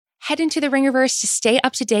head into the Ringerverse to stay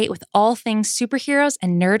up to date with all things superheroes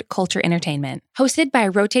and nerd culture entertainment. Hosted by a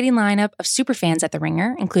rotating lineup of superfans at The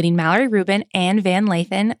Ringer, including Mallory Rubin and Van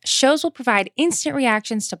Lathan, shows will provide instant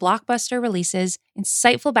reactions to blockbuster releases,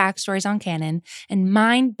 insightful backstories on canon, and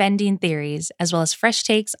mind-bending theories, as well as fresh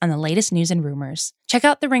takes on the latest news and rumors. Check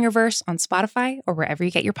out The Ringerverse on Spotify or wherever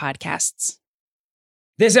you get your podcasts.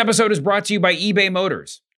 This episode is brought to you by eBay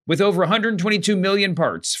Motors. With over 122 million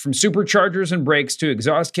parts, from superchargers and brakes to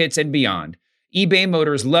exhaust kits and beyond, eBay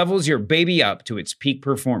Motors levels your baby up to its peak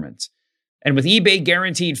performance. And with eBay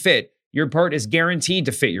Guaranteed Fit, your part is guaranteed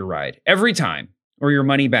to fit your ride, every time, or your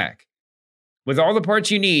money back. With all the parts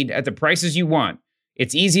you need at the prices you want,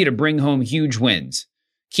 it's easy to bring home huge wins.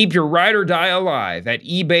 Keep your ride or die alive at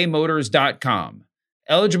ebaymotors.com.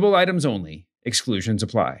 Eligible items only. Exclusions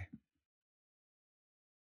apply.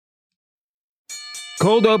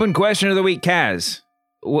 Cold open question of the week, Kaz.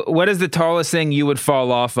 What is the tallest thing you would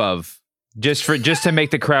fall off of just to make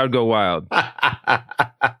the crowd go wild? I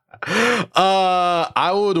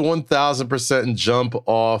would 1000% jump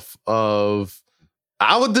off of.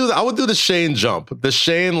 I would do the Shane jump, the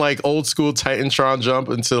Shane like old school Titantron jump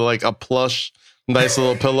into like a plush, nice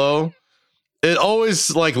little pillow. It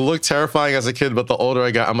always like looked terrifying as a kid, but the older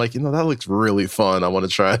I got, I'm like, that looks really fun. I want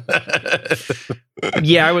to try that.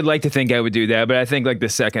 Yeah, I would like to think I would do that, but I think like the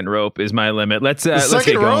second rope is my limit. Let's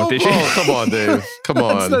get going with this. Oh, come on, Dave. Come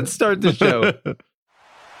on. Let's start the show.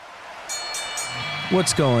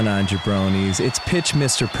 What's going on, jabronis? It's Pitch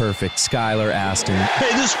Mr. Perfect, Skylar Aston.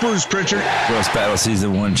 Hey, this is Bruce Pritchard. Roast Battle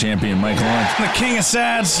Season 1 champion Michael Hunt. The King of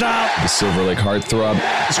Sad Stop. The Silver Lake Heartthrob.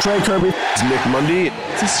 It's Trey Kirby. It's Nick Mundy.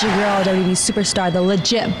 It's your girl, WWE superstar, the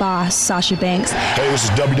legit boss, Sasha Banks. Hey, this is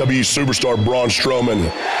WWE superstar Braun Strowman.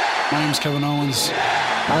 My name's Kevin Owens.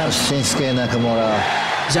 I'm Shinsuke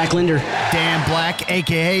Nakamura. Zach Linder. Dan Black,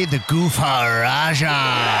 a.k.a. the Goof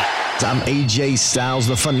Raja. I'm AJ Styles,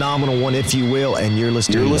 the phenomenal one, if you will, and you're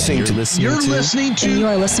listening to the Masked Man Show.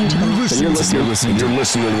 The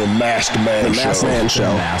Masked Man Show.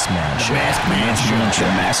 The Masked Man Show. The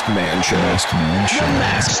Masked Man Show. The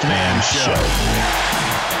Masked Man Show.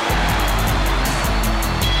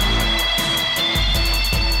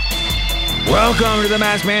 Welcome to the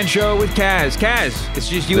Masked Man Show with Kaz. Kaz, it's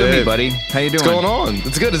just you and me, buddy. How you doing? What's going on?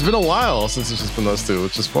 It's good. It's been a while since it's just been us two,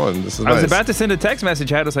 which is fun. This is nice. I was about to send a text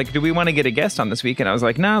message out. I was like, do we want to get a guest on this week? And I was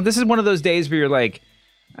like, no, this is one of those days where you're like,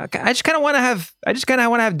 I just kind of want to have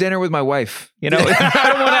dinner with my wife. I don't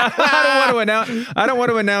want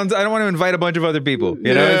to invite a bunch of other people.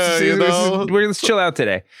 Let's chill out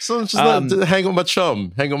today. So just hang with my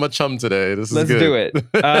chum. Hang with my chum today. This is let's good. do it.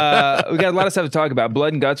 We got a lot of stuff to talk about.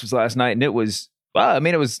 Blood and Guts was last night, and it was. Well, I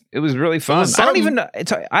mean, it was really fun. I don't even.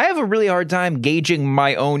 I have a really hard time gauging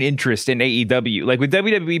my own interest in AEW. Like with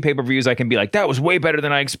WWE pay-per-views, I can be like, that was way better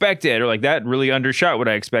than I expected, or like that really undershot what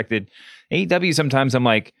I expected. AEW, sometimes I'm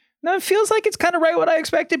like, no, it feels like it's kind of right what I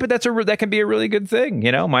expected, but that can be a really good thing.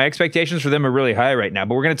 My expectations for them are really high right now.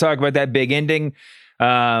 But we're going to talk about that big ending.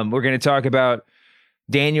 We're going to talk about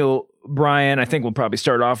Daniel Bryan. I think we'll probably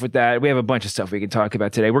start off with that. We have a bunch of stuff we can talk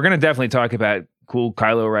about today. We're going to definitely talk about cool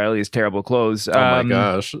Kyle O'Reilly's terrible clothes. Oh my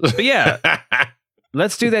gosh. But yeah,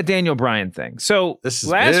 let's do that Daniel Bryan thing. So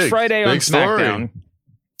last Friday on SmackDown,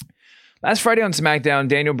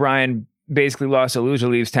 Daniel Bryan basically lost a loser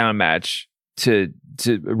leaves town match to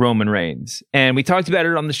Roman Reigns. And we talked about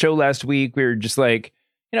it on the show last week. We were just like,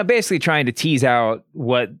 basically trying to tease out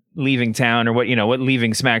what leaving town or what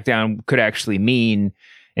leaving SmackDown could actually mean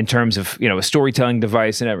in terms of, a storytelling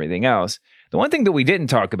device and everything else. The one thing that we didn't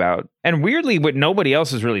talk about, and weirdly what nobody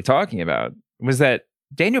else was really talking about, was that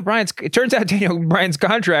it turns out Daniel Bryan's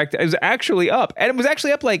contract is actually up. And it was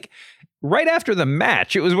actually up like right after the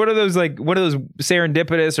match. It was one of those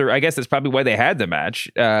serendipitous, or I guess that's probably why they had the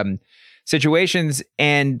match, situations.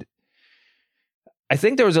 And I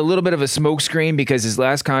think there was a little bit of a smokescreen because his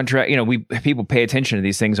last contract, people pay attention to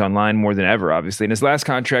these things online more than ever, obviously. And his last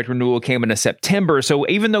contract renewal came into September. So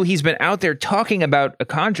even though he's been out there talking about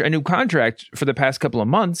a new contract for the past couple of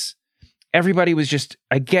months, everybody was just,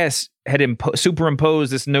 I guess, had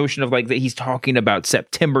superimposed this notion of like that he's talking about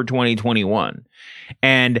September 2021.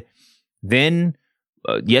 And then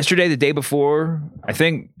yesterday, the day before, I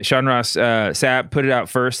think Sean Ross Sapp put it out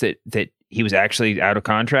first that he was actually out of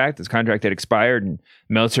contract. His contract had expired, and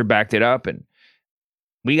Meltzer backed it up. And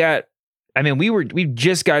we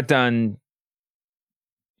just got done,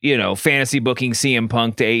 fantasy booking CM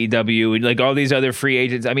Punk to AEW and like all these other free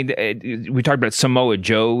agents. I mean, we talked about Samoa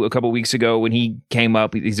Joe a couple weeks ago when he came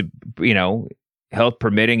up. He's health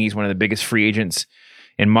permitting, he's one of the biggest free agents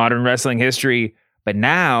in modern wrestling history. But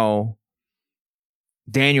now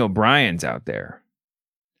Daniel Bryan's out there.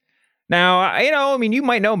 Now, I mean, you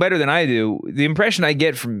might know better than I do. The impression I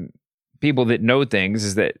get from people that know things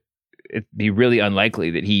is that it'd be really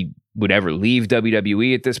unlikely that he would ever leave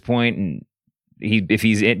WWE at this point. And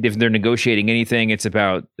if they're negotiating anything, it's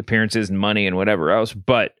about appearances and money and whatever else.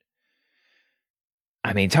 But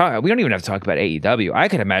I mean, we don't even have to talk about AEW. I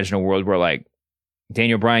could imagine a world where like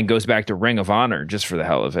Daniel Bryan goes back to Ring of Honor just for the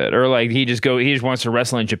hell of it, or like he just wants to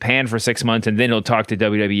wrestle in Japan for 6 months and then he'll talk to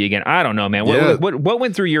WWE again. I don't know, man. What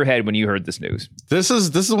went through your head when you heard this news? This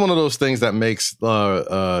is one of those things that makes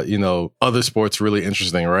other sports really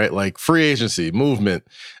interesting, right? Like free agency, movement,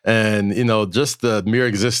 and just the mere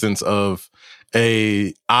existence of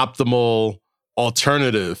a optimal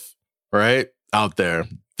alternative, right, out there.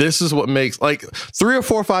 This is what makes, like, 3 or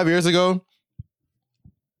 4 or 5 years ago,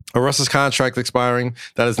 a wrestler's contract expiring,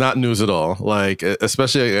 that is not news at all. Like,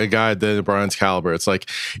 especially a guy at Daniel Bryan's caliber. It's like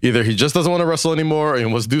either he just doesn't want to wrestle anymore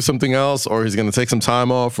and wants to do something else, or he's going to take some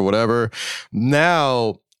time off or whatever.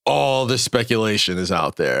 Now, all this speculation is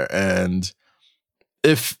out there. And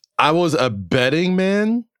if I was a betting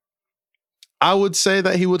man, I would say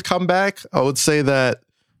that he would come back. I would say that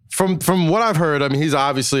from what I've heard, I mean, he's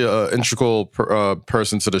obviously an integral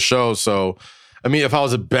person to the show. So, I mean, if I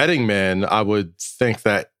was a betting man, I would think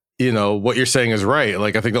that, what you're saying is right.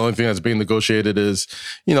 Like, I think the only thing that's being negotiated is,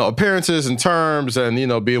 appearances and terms and,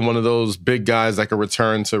 being one of those big guys that can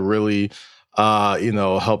return to really,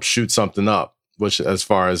 help shoot something up, which as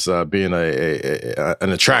far as being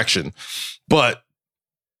an attraction. But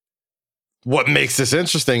what makes this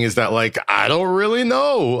interesting is that, like, I don't really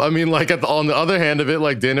know. I mean, like, on the other hand of it,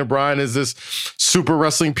 like, Daniel Bryan is this super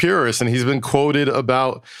wrestling purist, and he's been quoted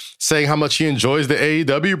about saying how much he enjoys the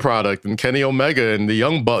AEW product and Kenny Omega and the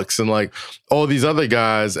Young Bucks and, like, all these other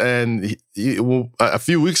guys. And a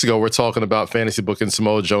few weeks ago, we're talking about fantasy booking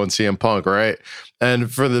Samoa Joe and CM Punk, right?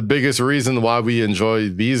 And for the biggest reason why we enjoy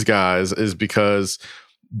these guys is because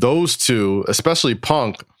those two, especially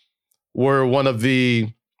Punk, were one of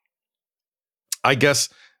the, I guess,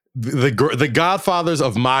 the godfathers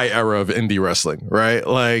of my era of indie wrestling, right?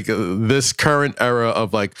 Like this current era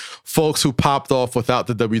of like folks who popped off without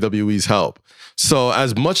the WWE's help. So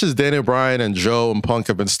as much as Daniel Bryan and Joe and Punk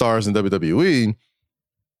have been stars in WWE,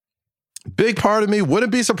 big part of me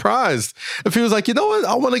wouldn't be surprised if he was like, you know what,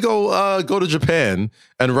 I want to go to Japan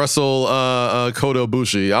and wrestle Kota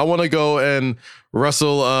Ibushi. I want to go and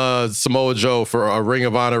wrestle Samoa Joe for a Ring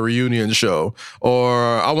of Honor reunion show,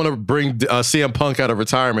 or I want to bring CM Punk out of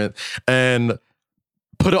retirement and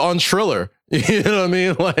put it on Triller. You know what I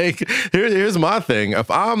mean? Like, here's my thing.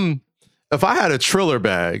 If I had a Triller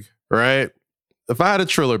bag, right? If I had a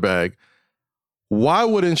Triller bag, why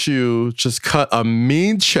wouldn't you just cut a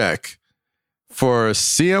mean check for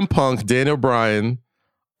CM Punk, Daniel Bryan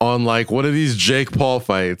on like one of these Jake Paul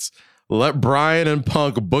fights? Let Bryan and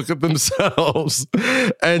Punk book it themselves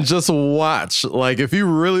and just watch. Like, if you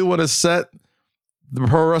really want to set the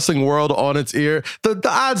pro wrestling world on its ear, the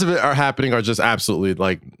odds of it are just absolutely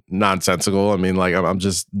like nonsensical. I mean, like, I'm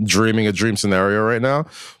just dreaming a dream scenario right now.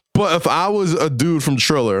 But if I was a dude from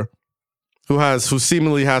Triller who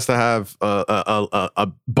seemingly has to have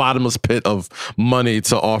a bottomless pit of money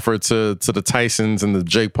to offer to the Tysons and the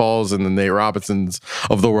Jake Pauls and the Nate Robinsons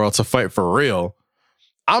of the world to fight for real,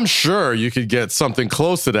 I'm sure you could get something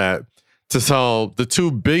close to that to tell the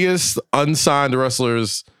two biggest unsigned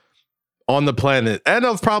wrestlers on the planet and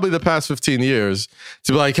of probably the past 15 years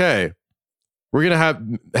to be like, hey, we're going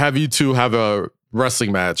to have you two have a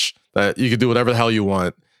wrestling match that you can do whatever the hell you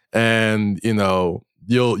want. And,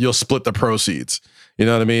 you'll split the proceeds. You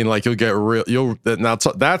know what I mean? Like, you'll get real,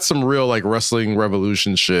 that's some real like wrestling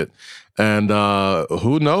revolution shit. And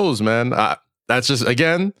who knows, man? That's just,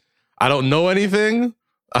 again, I don't know anything.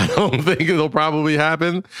 I don't think it'll probably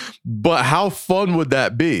happen, but how fun would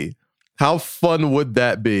that be? How fun would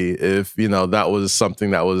that be if, that was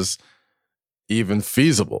something that was even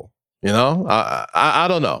feasible? I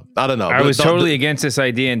don't know. I was totally against this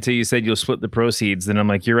idea until you said you'll split the proceeds. Then I'm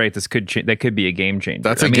like, you're right. That could be a game changer.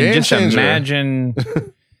 That's game changer.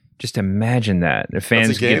 Just imagine that if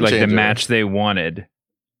fans get like the match they wanted.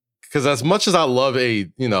 Because as much as I love what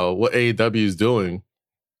AEW is doing,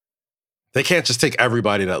 they can't just take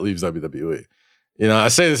everybody that leaves WWE. I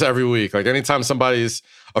say this every week. Like, anytime somebody's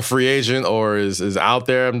a free agent or is out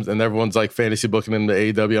there and everyone's like fantasy booking them to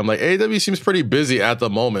AEW, I'm like, AEW seems pretty busy at the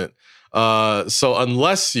moment. So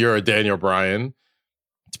unless you're a Daniel Bryan,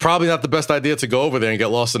 it's probably not the best idea to go over there and get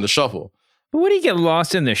lost in the shuffle. But would he get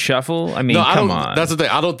lost in the shuffle? I mean, come on. That's the thing.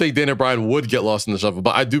 I don't think Daniel Bryan would get lost in the shuffle,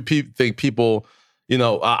 but I do think people,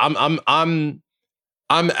 I'm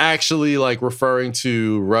actually like referring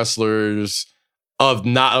to wrestlers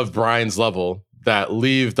not of Bryan's level that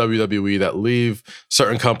leave WWE, that leave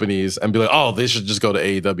certain companies and be like, oh, they should just go to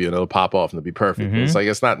AEW and it'll pop off and it'll be perfect. It's like,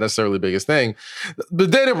 it's not necessarily the biggest thing.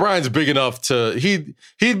 But Daniel Bryan's big enough to,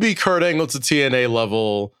 he'd be Kurt Angle to TNA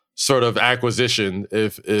level sort of acquisition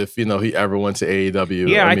if he ever went to AEW.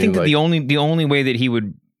 Yeah, I think that the only way that he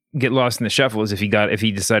would get lost in the shuffle is if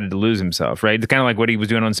he decided to lose himself, right? It's kind of like what he was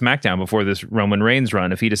doing on SmackDown before this Roman Reigns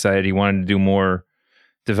run. If he decided he wanted to do more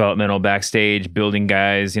developmental backstage, building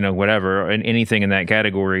guys, whatever, and anything in that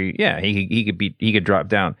category, yeah, he could drop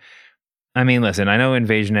down. I mean, listen, I know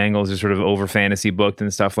invasion angles are sort of over fantasy booked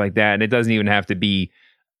and stuff like that, and it doesn't even have to be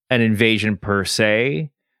an invasion per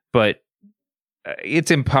se, but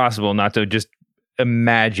it's impossible not to just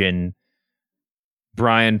imagine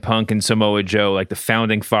Bryan, Punk, and Samoa Joe, like the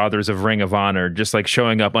founding fathers of Ring of Honor, just like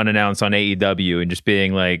showing up unannounced on AEW and just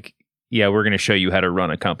being like, yeah, we're going to show you how to run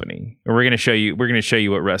a company, or we're going to show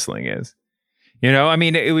you what wrestling is. I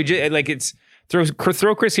mean, it would just, like, it's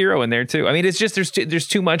throw Chris Hero in there too. I mean, it's just there's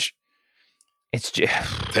too much. It's just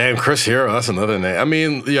damn Chris Hero. That's another name. I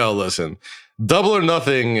mean, listen, Double or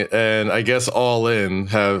Nothing and I guess All In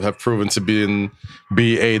have proven to be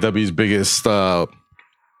AEW's biggest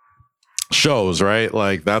shows, right?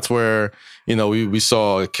 Like that's where we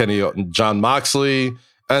saw John Moxley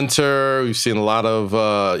enter. We've seen a lot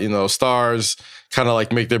of stars kind of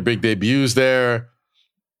like make their big debuts there.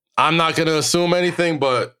 I'm not going to assume anything,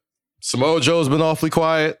 but Samoa Joe's been awfully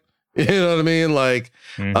quiet. You know what I mean? Like,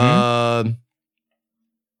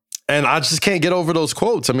 and I just can't get over those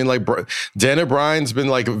quotes. I mean, like Daniel Bryan's been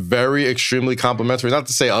like very extremely complimentary. Not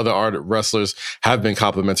to say other wrestlers have been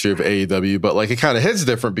complimentary of AEW, but like it kind of hits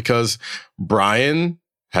different because Bryan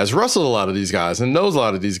has wrestled a lot of these guys and knows a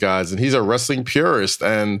lot of these guys, and he's a wrestling purist.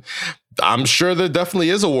 And I'm sure there definitely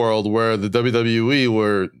is a world where the WWE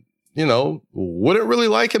wouldn't really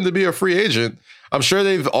like him to be a free agent. I'm sure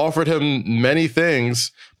they've offered him many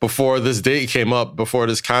things before this date came up, before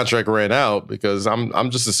this contract ran out, because I'm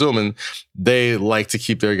just assuming they like to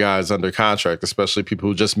keep their guys under contract, especially people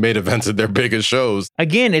who just made events at their biggest shows.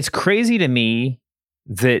 Again, it's crazy to me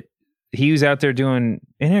that he was out there doing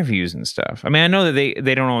interviews and stuff. I mean, I know that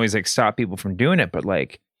they don't always like stop people from doing it, but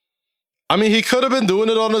like, I mean, he could have been doing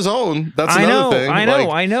it on his own. That's another thing. I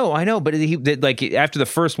know. But like after the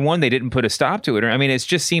first one, they didn't put a stop to it. I mean, it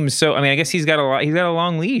just seems so. I mean, I guess he's got a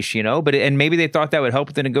long leash, But and maybe they thought that would help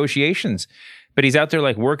with the negotiations. But he's out there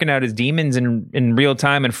like working out his demons in real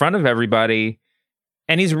time in front of everybody,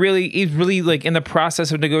 and he's really like in the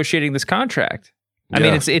process of negotiating this contract. I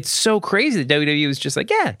mean, it's so crazy that WWE was just like,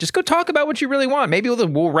 yeah, just go talk about what you really want. Maybe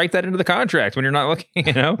we'll write that into the contract when you're not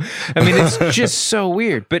looking, I mean, it's just so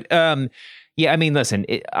weird. But yeah, I mean, listen,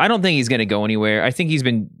 I don't think he's going to go anywhere. I think he's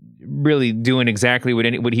been really doing exactly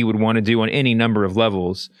what he would want to do on any number of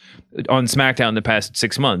levels on SmackDown in the past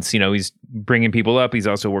 6 months. He's bringing people up. He's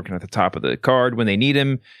also working at the top of the card when they need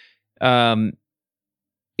him.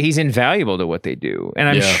 He's invaluable to what they do. And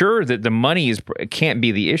I'm sure that the money can't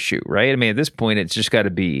be the issue, right? I mean, at this point, it's just got to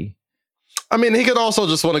be. I mean, he could also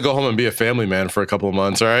just want to go home and be a family man for a couple of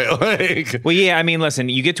months, right? Well, yeah, I mean, listen,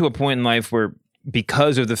 you get to a point in life where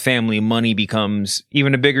because of the family, money becomes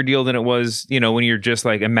even a bigger deal than it was, when you're just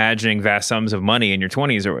like imagining vast sums of money in your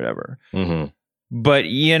 20s or whatever. Mm-hmm. But,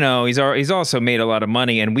 he's also made a lot of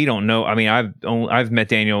money, and we don't know. I mean, I've met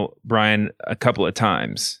Daniel Bryan a couple of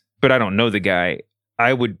times, but I don't know the guy.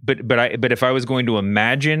 I would, but if I was going to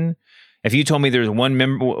imagine, if you told me there's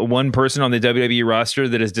one person on the WWE roster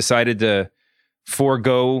that has decided to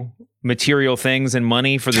forego material things and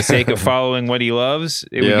money for the sake of following what he loves,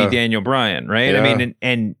 it would be Daniel Bryan, right? Yeah. I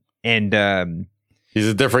mean, and he's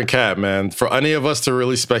a different cat, man. For any of us to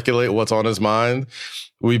really speculate what's on his mind,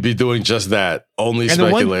 we'd be doing just that, only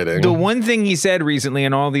speculating. The one thing he said recently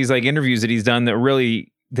in all these like interviews that he's done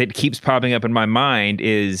that keeps popping up in my mind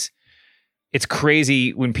is, it's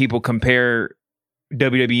crazy when people compare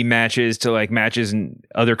WWE matches to like matches in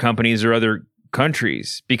other companies or other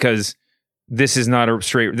countries, because this is not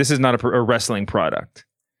a wrestling product.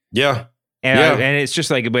 Yeah. And it's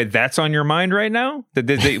just like, but that's on your mind right now,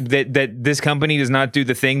 that this company does not do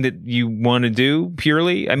the thing that you want to do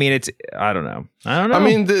purely. I mean, I don't know. I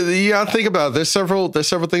mean, you gotta think about it. There's several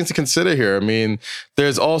things to consider here. I mean,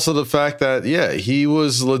 there's also the fact that, he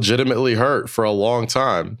was legitimately hurt for a long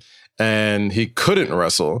time and he couldn't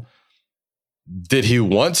wrestle. Did he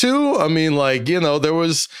want to? I mean, like, there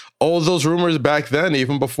was all those rumors back then,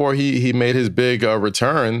 even before he made his big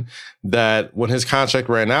return, that when his contract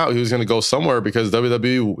ran out, he was going to go somewhere because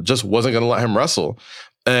WWE just wasn't going to let him wrestle.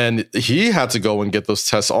 And he had to go and get those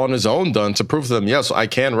tests on his own done to prove to them, yes, I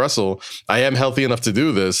can wrestle. I am healthy enough to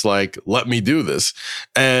do this. Like, let me do this.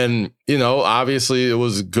 And, you know, obviously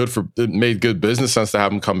it made good business sense to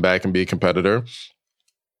have him come back and be a competitor.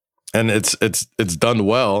 And it's done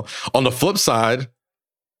well. On the flip side,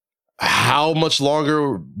 how much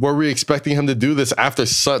longer were we expecting him to do this after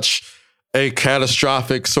such a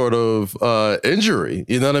catastrophic sort of injury?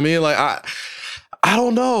 You know what I mean? Like, I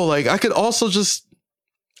don't know. Like, I could also just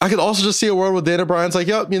see a world where Daniel Bryan's like,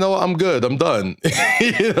 yep, you know what? I'm good. I'm done.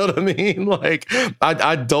 You know what I mean? Like,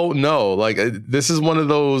 I don't know. Like, this is one of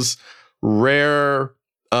those rare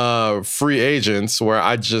free agents where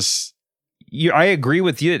I agree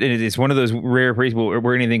with you. It's one of those rare people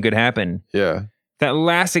where anything could happen. Yeah. That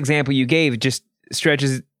last example you gave just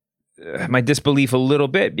stretches my disbelief a little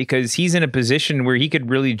bit, because he's in a position where he could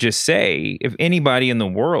really just say, if anybody in the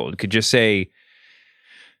world could just say,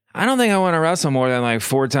 I don't think I want to wrestle more than like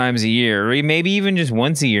 4 times a year, or maybe even just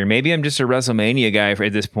once a year. Maybe I'm just a WrestleMania guy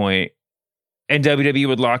at this point. And WWE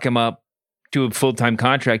would lock him up to a full-time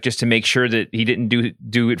contract just to make sure that he didn't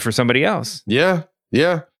do it for somebody else. Yeah.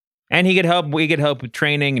 Yeah. And we could help with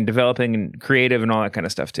training and developing and creative and all that kind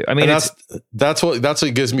of stuff too. I mean, that's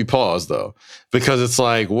what gives me pause though, because it's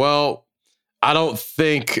like, well, I don't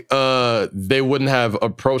think they wouldn't have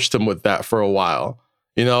approached him with that for a while.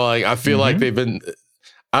 You know, like I feel like they've been.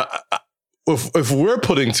 If we're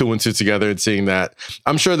putting 2 and 2 together and seeing that,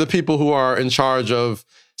 I'm sure the people who are in charge of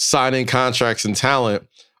signing contracts and talent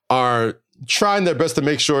are trying their best to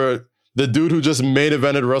make sure the dude who just main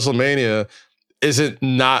evented WrestleMania isn't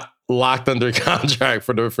not locked under contract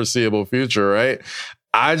for the foreseeable future, right?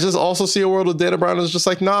 I just also see a world where Daniel Bryan is just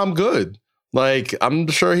like, nah, I'm good. Like, I'm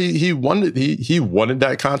sure he wanted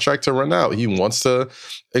that contract to run out. He wants to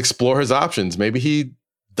explore his options. Maybe he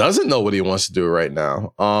doesn't know what he wants to do right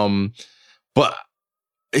now. But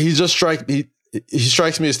he strikes me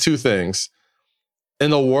as 2 things.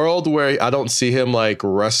 In a world where I don't see him like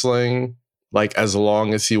wrestling like as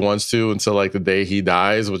long as he wants to until like the day he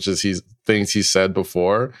dies, which is things he said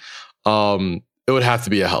before, it would have to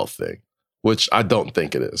be a health thing, which I don't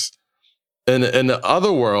think it is. In the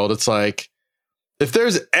other world, it's like, if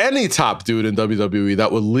there's any top dude in WWE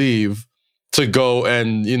that would leave to go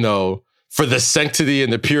and, you know, for the sanctity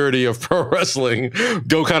and the purity of pro wrestling,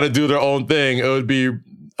 go kind of do their own thing, it would be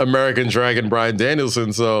American Dragon Bryan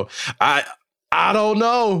Danielson. So I don't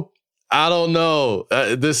know.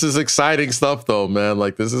 This is exciting stuff though, man.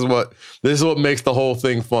 Like this is what makes the whole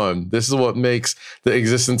thing fun. This is what makes the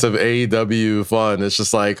existence of AEW fun. It's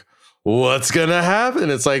just like, what's gonna happen?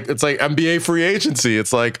 It's like NBA free agency.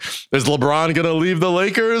 It's like, is LeBron gonna leave the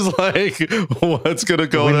Lakers? Like, what's gonna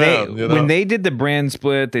go down? When they did the brand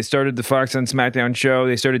split, they started the Fox on SmackDown show.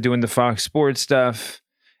 They started doing the Fox Sports stuff,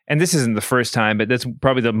 and this isn't the first time, but that's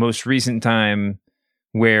probably the most recent time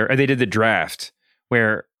where they did the draft,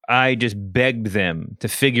 where I just begged them to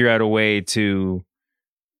figure out a way to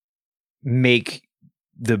make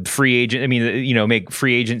the free agent, make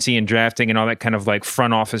free agency and drafting and all that kind of like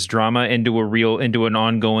front office drama into an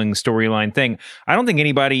ongoing storyline thing. I don't think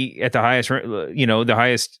anybody at the highest,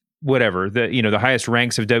 the highest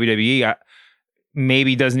ranks of WWE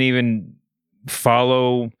maybe doesn't even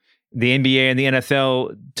follow the NBA and the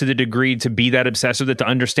NFL to the degree to be that obsessed with it, to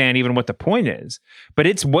understand even what the point is. But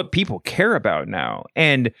it's what people care about now.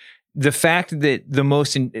 And the fact that the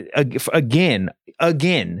most, the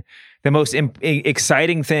most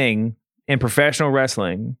exciting thing in professional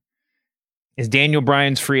wrestling is Daniel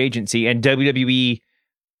Bryan's free agency, and WWE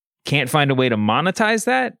can't find a way to monetize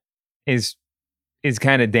that is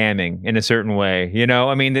kind of damning in a certain way. You know,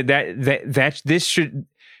 I mean, this should,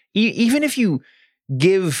 even if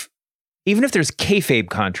there's kayfabe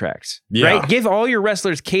contracts, right? Give all your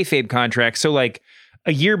wrestlers kayfabe contracts. So like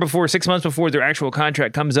a year before, 6 months before their actual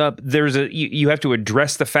contract comes up, you have to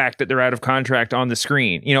address the fact that they're out of contract on the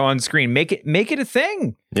screen. Make it a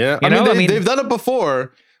thing. Yeah, they've done it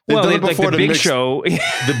before. They've done it before, like the Big Show.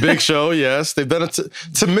 The Big Show, yes. They've done it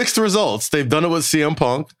to mixed results. They've done it with CM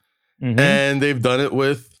Punk, and they've done it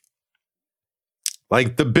with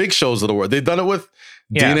like the big shows of the world. They've done it with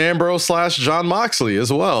Dean Ambrose / John Moxley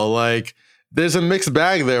as well. Like, there's a mixed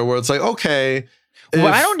bag there where it's like, okay. Well,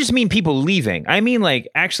 I don't just mean people leaving. I mean, like,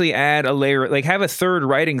 actually add a layer, like have a third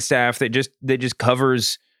writing staff that just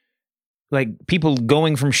covers like people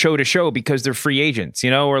going from show to show because they're free agents,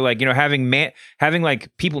 or like, having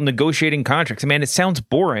like people negotiating contracts. Man, it sounds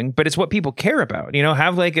boring, but it's what people care about.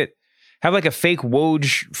 Have like a fake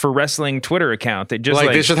Woj for wrestling Twitter account that just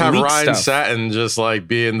like they should have Ryan stuff. Satin just like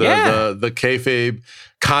being the kayfabe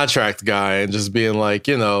contract guy and just being like,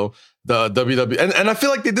 the WWE, and I feel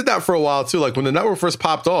like they did that for a while too. Like when the network first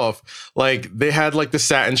popped off, like they had like the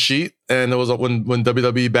satin sheet, and it was when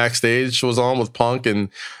WWE Backstage was on with Punk and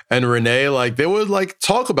Renee, like they would like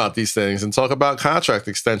talk about these things and talk about contract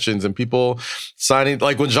extensions and people signing.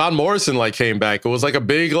 Like when John Morrison like came back, it was like a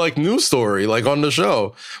big like news story like on the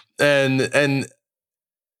show, and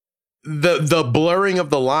the blurring of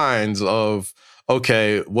the lines of,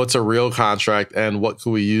 okay, what's a real contract and what could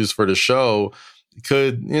we use for the show?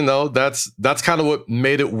 Could, that's kind of what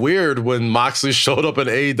made it weird when Moxley showed up in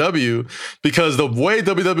AEW, because the way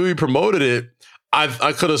WWE promoted it,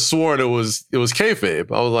 I could have sworn it was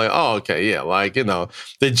kayfabe. I was like, oh, okay, yeah, like,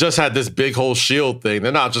 they just had this big whole Shield thing.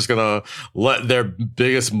 They're not just gonna let their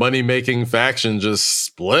biggest money making faction just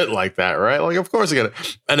split like that, right? Like, of course they get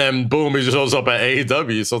it. And then boom, he just shows up at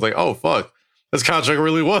AEW. So it's like, oh fuck, this contract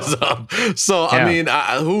really was up. So yeah. I mean,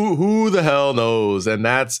 who the hell knows? And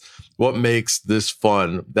that's what makes this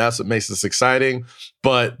fun. That's what makes this exciting.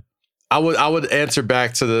 But I would answer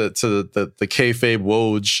back to the kayfabe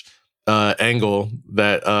Woj angle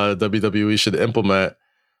that WWE should implement.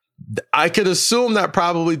 I could assume that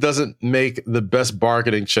probably doesn't make the best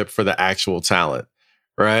bargaining chip for the actual talent,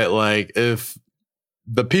 right? Like if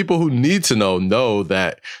the people who need to know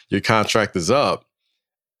that your contract is up,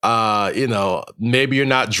 maybe you're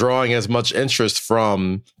not drawing as much interest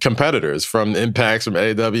from competitors, from Impacts, from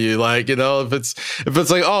AEW. Like, if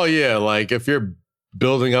it's like, oh yeah, like if you're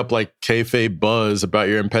building up like kayfabe buzz about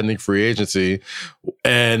your impending free agency,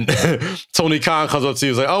 and Tony Khan comes up to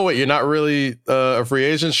you, he's like, oh wait, you're not really a free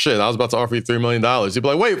agent? Shit, I was about to offer you $3 million. You'd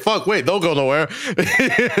be like, wait, don't go nowhere.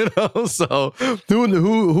 So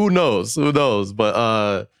who knows? Who knows?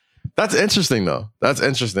 But that's interesting though.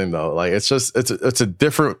 Like it's a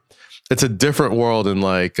different world in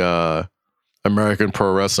like American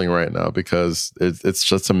pro wrestling right now, because it's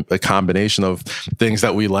just a combination of things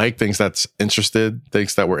that we like, things that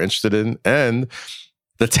we're interested in, and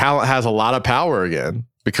the talent has a lot of power again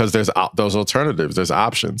because there's those alternatives, there's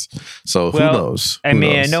options. So who knows? I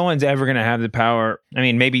mean, no one's ever going to have the power. I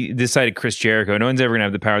mean, maybe this side of Chris Jericho, no one's ever going to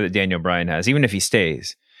have the power that Daniel Bryan has, even if he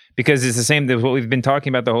stays. Because it's the same as what we've been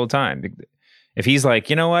talking about the whole time. If he's like,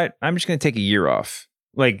 you know what, I'm just going to take a year off.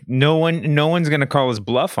 Like no one's going to call his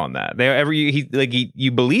bluff on that.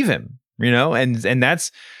 You believe him, and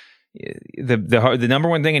that's the number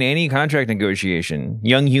one thing in any contract negotiation.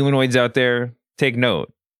 Young humanoids out there, take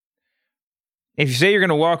note. If you say you're going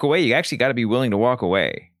to walk away, you actually got to be willing to walk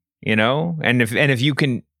away. And if you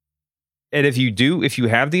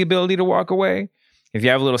have the ability to walk away, if you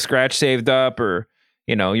have a little scratch saved up, or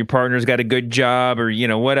your partner's got a good job, or,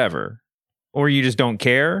 whatever, or you just don't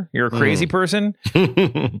care, you're a crazy person,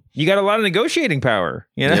 you got a lot of negotiating power,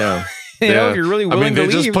 Yeah. If you're really willing to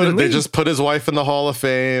leave. They just put his wife in the Hall of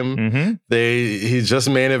Fame. Mm-hmm. He just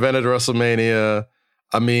main evented WrestleMania.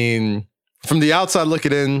 I mean, from the outside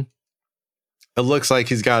looking in, it looks like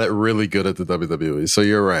he's got it really good at the WWE. So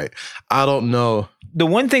you're right. I don't know. The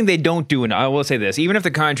one thing they don't do, and I will say this, even if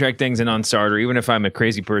the contract thing's a non-starter, even if I'm a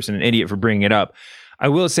crazy person, an idiot for bringing it up, I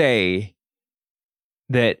will say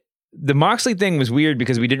that the Moxley thing was weird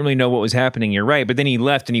because we didn't really know what was happening. You're right, but then he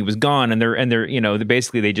left and he was gone, and they're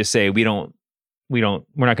basically they just say we're not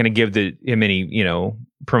going to give him any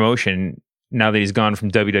promotion now that he's gone from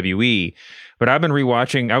WWE. But I was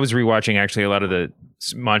rewatching actually a lot of the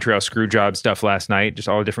Montreal Screwjob stuff last night, just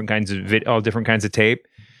all different kinds of tape.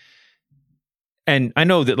 And I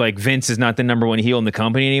know that like Vince is not the number one heel in the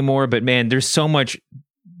company anymore, but man, there's so much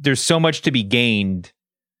to be gained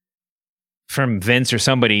from Vince or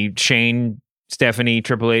somebody, Shane, Stephanie,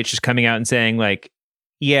 Triple H, just coming out and saying like,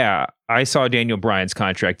 yeah, I saw Daniel Bryan's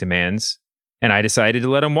contract demands and I decided to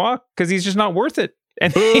let him walk because he's just not worth it.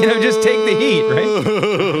 And just take the heat, right?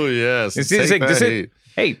 Oh yes.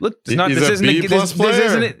 Hey, look, this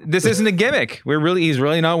isn't a gimmick. He's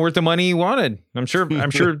really not worth the money he wanted. I'm sure,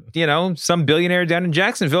 some billionaire down in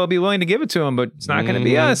Jacksonville will be willing to give it to him, but it's not going to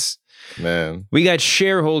be us. Man, we got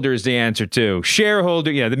shareholders to answer to.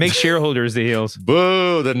 That make shareholders the heels.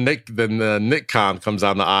 Boo! Then Nick Khan comes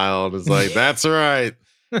down the aisle and is like, "That's right.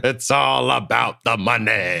 It's all about the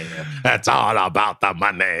money. It's all about the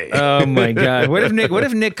money." Oh my God! What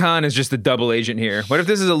if Nick Khan is just the double agent here? What if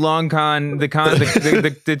this is a long con? The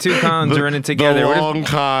two cons are in it together. The long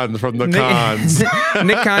con from the cons.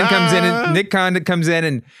 Nick Khan comes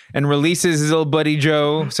in and releases his little buddy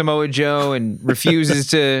Joe, Samoa Joe, and refuses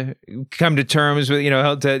to come to terms with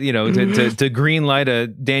to green light a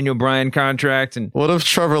Daniel Bryan contract. And what if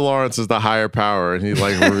Trevor Lawrence is the higher power and he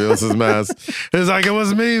like reveals his mask? It's like, it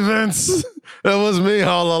was me. me, Vince. It was me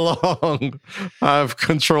all along. I've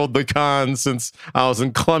controlled the Khan since I was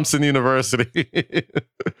in Clemson University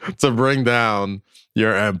to bring down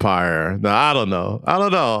your empire. Now, I don't know.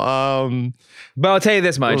 But I'll tell you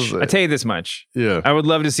this much. Yeah. I would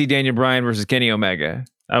love to see Daniel Bryan versus Kenny Omega.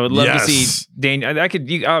 I would love to see Daniel.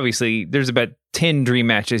 Obviously, there's about 10 dream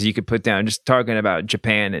matches you could put down just talking about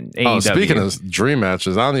Japan and AEW. Oh, speaking of dream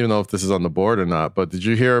matches, I don't even know if this is on the board or not, but did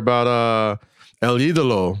you hear about El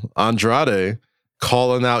Idolo Andrade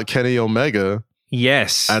calling out Kenny Omega?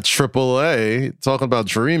 Yes. At AAA, talking about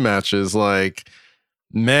dream matches. Like,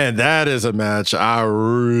 man, that is a match I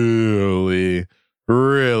really,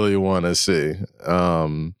 really want to see.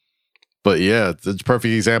 But yeah, it's a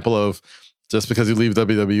perfect example of just because you leave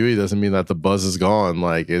WWE doesn't mean that the buzz is gone.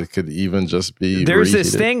 Like, it could even just be There's reheated.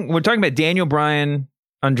 this thing, we're talking about Daniel Bryan,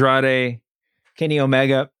 Andrade, Kenny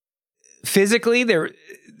Omega. Physically,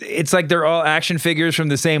 it's like they're all action figures from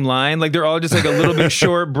the same line. Like they're all just like a little bit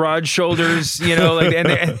short, broad shoulders, like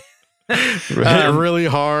and really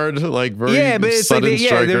hard, like very but it's like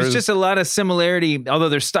strikers. There's just a lot of similarity, although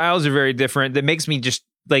their styles are very different. That makes me just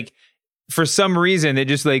like, for some reason, it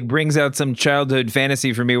just like brings out some childhood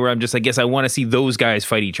fantasy for me where I'm just like, yes, I want to see those guys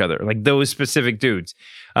fight each other, like those specific dudes.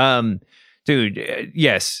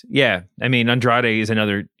 Yes, yeah. I mean, Andrade is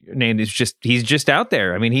another name. He's just out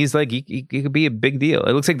there. I mean, he's like he could be a big heal.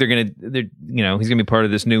 It looks like he's gonna be part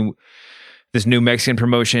of this new Mexican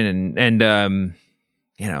promotion, and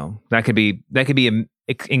that could be an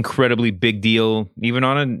incredibly big deal even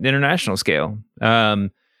on an international scale.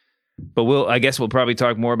 But I guess we'll probably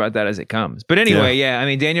talk more about that as it comes. But anyway, I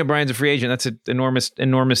mean, Daniel Bryan's a free agent. That's an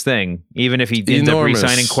enormous thing. Even if he ends up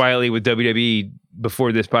re-signing quietly with WWE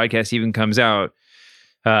before this podcast even comes out.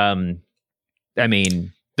 I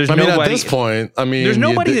mean, nobody at this point, there's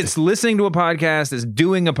nobody that's listening to a podcast, that's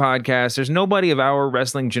doing a podcast. There's nobody of our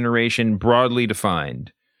wrestling generation broadly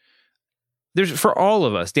defined. For all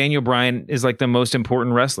of us, Daniel Bryan is like the most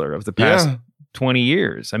important wrestler of the past 20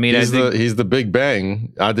 years. I mean, he's the Big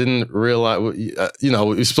Bang. I didn't realize,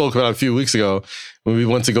 we spoke about it a few weeks ago when we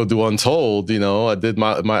went to go do Untold. I did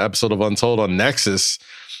my episode of Untold on Nexus,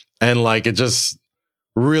 and like it just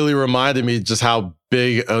really reminded me just how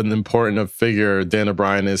big and important a figure Daniel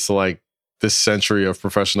Bryan is to like this century of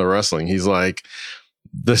professional wrestling. He's like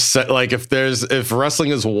if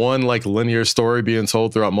wrestling is one like linear story being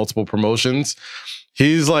told throughout multiple promotions,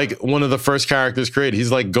 he's like one of the first characters created.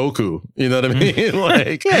 He's like Goku, you know what I mean?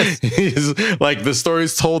 Like he's like the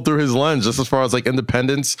story's told through his lens, just as far as like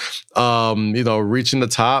independence, reaching the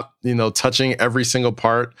top, touching every single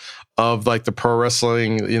part of like the pro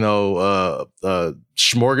wrestling,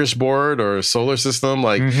 smorgasbord or solar system.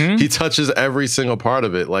 Like he touches every single part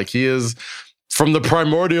of it. Like he is from the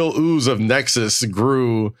primordial ooze of Nexus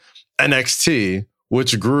grew NXT,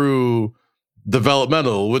 which grew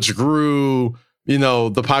developmental, which grew,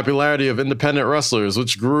 the popularity of independent wrestlers,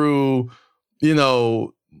 which grew,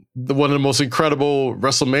 one of the most incredible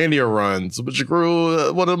WrestleMania runs, which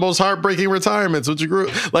grew one of the most heartbreaking retirements, which grew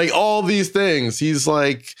like all these things. He's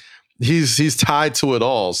like, he's tied to it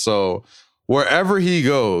all. So wherever he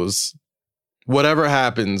goes, whatever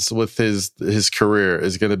happens with his career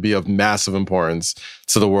is going to be of massive importance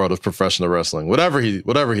to the world of professional wrestling, whatever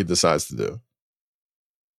he decides to do.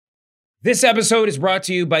 This episode is brought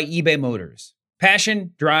to you by eBay Motors.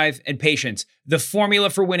 Passion, drive, and patience. The formula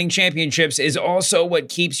for winning championships is also what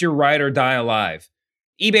keeps your ride or die alive.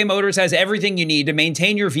 eBay Motors has everything you need to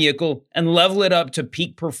maintain your vehicle and level it up to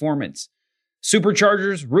peak performance.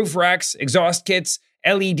 Superchargers, roof racks, exhaust kits,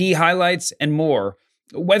 LED highlights, and more.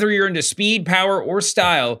 Whether you're into speed, power, or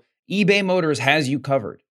style, eBay Motors has you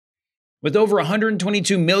covered. With over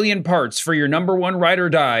 122 million parts for your number one ride or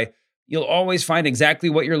die, you'll always find exactly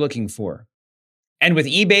what you're looking for. And with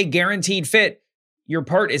eBay Guaranteed Fit, your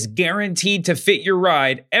part is guaranteed to fit your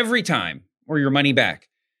ride every time or your money back.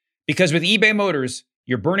 Because with eBay Motors,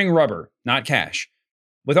 you're burning rubber, not cash.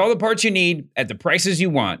 With all the parts you need at the prices you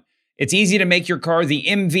want, it's easy to make your car the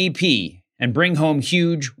MVP and bring home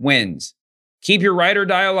huge wins. Keep your ride or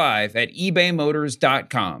die alive at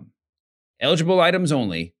ebaymotors.com. Eligible items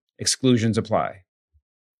only. Exclusions apply.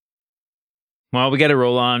 Well, we got to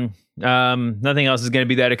roll on. Nothing else is going to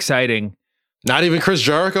be that exciting. Not even Chris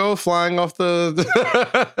Jericho flying off the.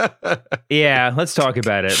 Yeah, let's talk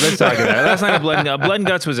about it. Last night, Blood and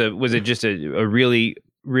Guts was just a really,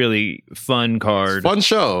 really fun card. Fun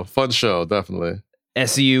show, definitely.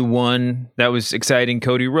 SCU won. That was exciting.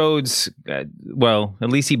 Cody Rhodes, at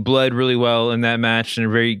least he bled really well in that match in a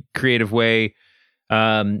very creative way.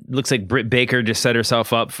 Looks like Britt Baker just set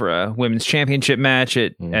herself up for a women's championship match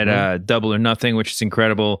at Double or Nothing, which is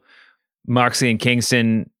incredible. Moxley and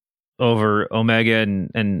Kingston over Omega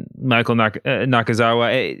and Michael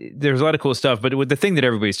Nakazawa. There's a lot of cool stuff, but the thing that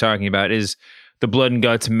everybody's talking about is the blood and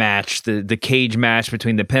guts match, the cage match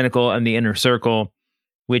between the Pinnacle and the Inner Circle,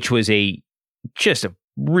 which was just a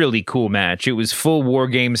really cool match. It was full War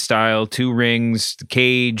Game style, 2 rings, the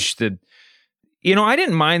cage, I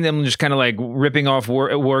didn't mind them just kind of like ripping off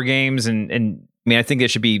war games and I mean, I think it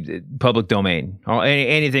should be public domain.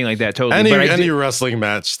 Anything like that, totally. Any wrestling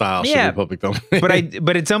match style should be public domain.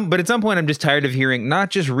 but at some point, I'm just tired of hearing not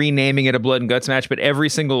just renaming it a blood and guts match, but every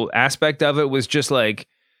single aspect of it was just like.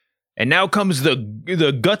 And now comes the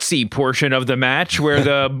gutsy portion of the match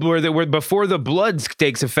where before the blood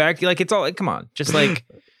takes effect. Like it's all like, come on, just like.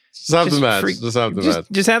 Just have the match.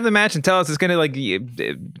 Just have the match and tell us it's gonna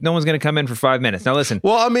no one's gonna come in for 5 minutes. Now listen.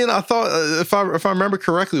 Well, I mean, I thought if I remember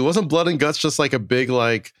correctly, wasn't Blood and Guts just like a big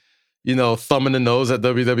thumb in the nose at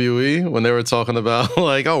WWE when they were talking about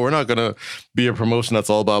like, oh, we're not gonna be a promotion that's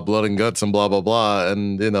all about blood and guts and blah blah blah,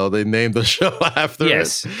 and they named the show after it.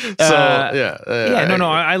 So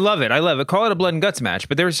I love it. I love it. Call it a blood and guts match,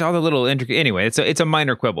 but there's all the little intricate. Anyway, it's a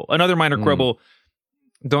minor quibble. Another minor quibble.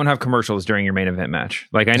 Don't have commercials during your main event match.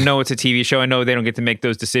 Like, I know it's a TV show. I know they don't get to make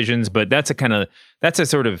those decisions, but that's a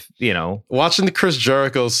sort of, Watching Chris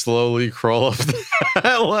Jericho slowly crawl up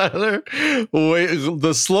that ladder.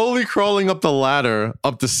 The slowly crawling up the ladder,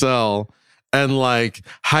 up the cell, and like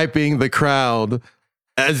hyping the crowd.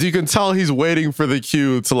 As you can tell, he's waiting for the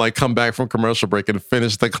cue to like come back from commercial break and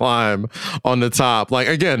finish the climb on the top. Like,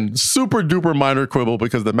 again, super duper minor quibble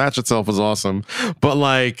because the match itself was awesome. But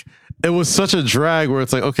like, it was such a drag where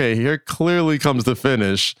it's like, okay, here clearly comes the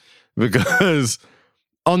finish, because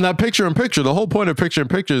on that picture in picture, the whole point of picture in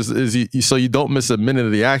pictures is so you don't miss a minute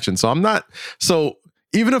of the action. So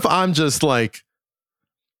even if I'm just like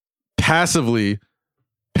passively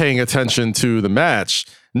paying attention to the match,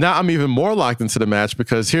 now I'm even more locked into the match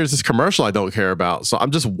because here's this commercial I don't care about. So I'm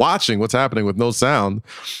just watching what's happening with no sound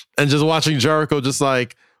and just watching Jericho just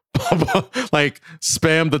like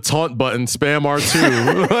spam the taunt button, spam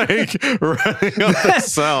R2, like running up the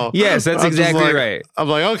cell. Yes, that's exactly right. I'm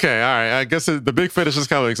like, okay, all right. I guess the big finish is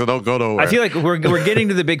coming, so don't go nowhere. I feel like we're getting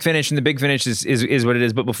to the big finish, and the big finish is what it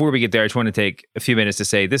is. But before we get there, I just want to take a few minutes to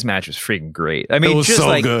say this match was freaking great. I mean, just so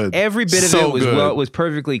like good. Every bit of it was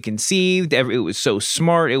perfectly conceived. It was so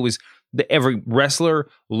smart. It was every wrestler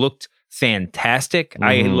looked fantastic.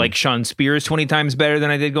 I like Sean Spears 20 times better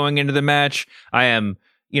than I did going into the match. I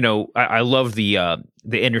love the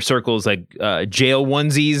Inner Circle's like jail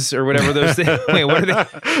onesies or whatever those things. Wait, what are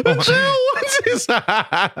they? Jail onesies.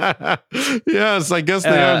 Yes, I guess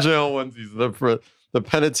they are jail onesies. The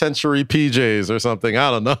penitentiary PJs or something.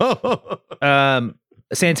 I don't know.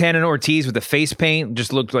 Santana and Ortiz with the face paint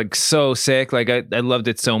just looked like so sick. Like I loved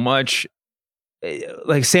it so much.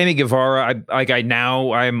 Like Sammy Guevara,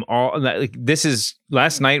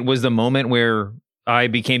 last night was the moment where I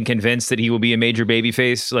became convinced that he will be a major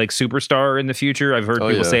babyface, like superstar in the future. I've heard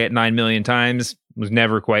people say it 9 million times. Was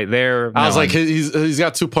never quite there. I was like, he's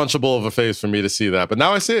got too punchable of a face for me to see that, but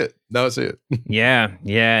now I see it. Yeah,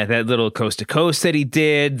 that little coast to coast that he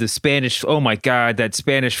did, the Spanish. Oh my God, that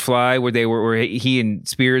Spanish fly where he and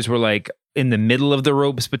Spears were like in the middle of the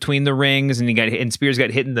ropes between the rings, and Spears got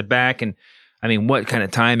hit in the back and. I mean, what kind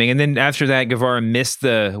of timing? And then after that, Guevara missed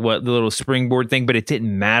the little springboard thing, but it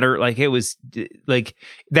didn't matter. Like it was like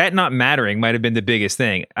that not mattering might have been the biggest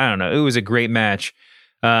thing. I don't know. It was a great match.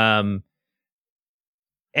 And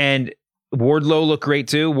Wardlow looked great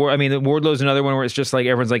too. Wardlow's another one where it's just like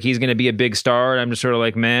everyone's like he's going to be a big star, and I'm just sort of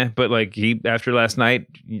like meh. But like after last night,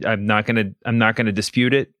 I'm not gonna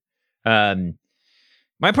dispute it. My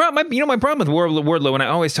problem with Wardlow, when I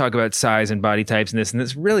always talk about size and body types and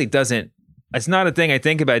this really doesn't. It's not a thing I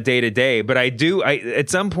think about day to day, but I do. At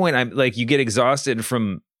some point, I'm like, you get exhausted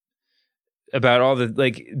from about all the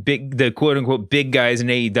the quote unquote big guys in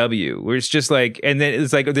AEW, where it's just like, and then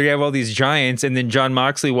it's like they have all these giants, and then John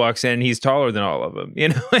Moxley walks in, and he's taller than all of them.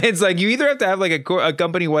 It's like you either have to have like a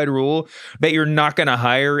company wide rule that you're not going to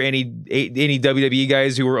hire any WWE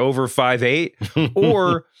guys who are over 5'8",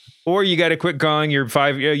 or you got to quit calling your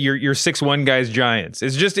 6'1" guys giants.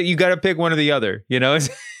 It's just that you got to pick one or the other.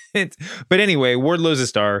 But anyway, Wardlow's a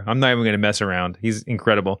star. I'm not even going to mess around. He's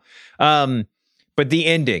incredible. But the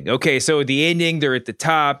ending. Okay, so the ending, they're at the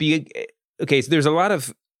top. So there's a lot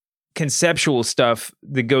of conceptual stuff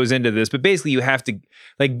that goes into this, but basically you have to,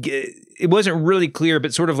 like, it wasn't really clear,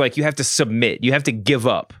 but sort of like you have to submit. You have to give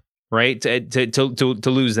up, right, to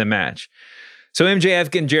lose the match. So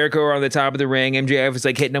MJF and Jericho are on the top of the ring. MJF is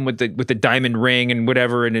like hitting them with the diamond ring and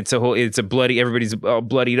whatever, and everybody's all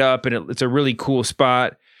bloodied up, and it's a really cool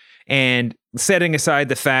spot. And setting aside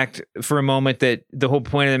the fact for a moment that the whole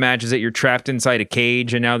point of the match is that you're trapped inside a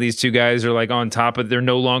cage, and now these two guys are like on top of, they're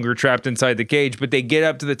no longer trapped inside the cage, but they get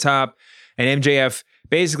up to the top, and MJF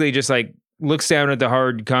basically just like looks down at the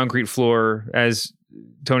hard concrete floor, as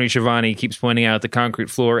Tony Schiavone keeps pointing out, the concrete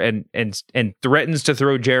floor, and threatens to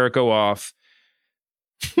throw Jericho off,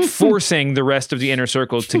 forcing the rest of the Inner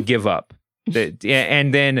Circle to give up.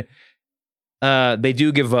 And then they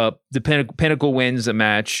do give up. The Pinnacle wins the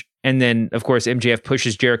match. And then, of course, MJF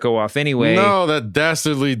pushes Jericho off anyway. No, that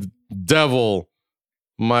dastardly devil.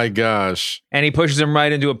 My gosh. And he pushes him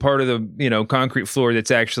right into a part of the, concrete floor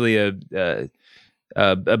that's actually a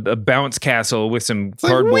bounce castle with some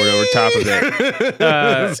cardboard over top of it.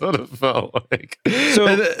 That's what it felt like. So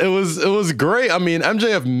it was great. I mean,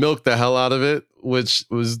 MJF milked the hell out of it, which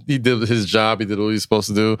was, he did his job. He did what he was supposed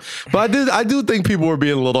to do. But I do think people were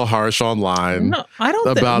being a little harsh online. No, I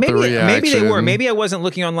don't about the reaction. Maybe they were. Maybe I wasn't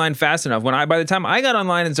looking online fast enough. By the time I got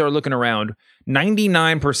online and started looking around,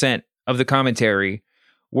 99% of the commentary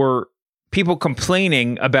were people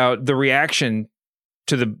complaining about the reaction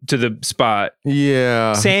to the spot.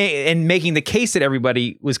 Yeah. Saying and making the case that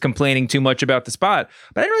everybody was complaining too much about the spot.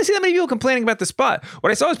 But I didn't really see that many people complaining about the spot. What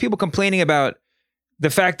I saw was people complaining about the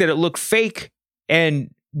fact that it looked fake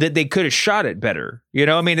and that they could have shot it better.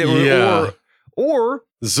 Or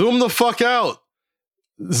zoom the fuck out.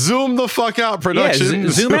 Zoom the fuck out, production. Yeah,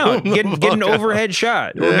 zoom out. Get an overhead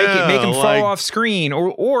shot. Or make him fall off screen.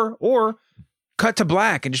 Or cut to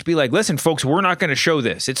black and just be like, listen, folks, we're not going to show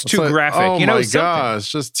this. It's too graphic. Oh my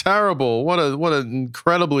gosh, just terrible. What an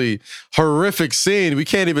incredibly horrific scene. We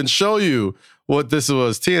can't even show you what this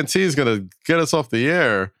was. TNT is going to get us off the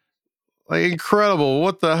air. Like, incredible.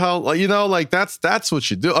 What the hell? Like, that's what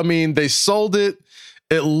you do. I mean, they sold it.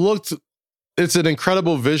 It's an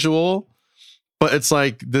incredible visual, but it's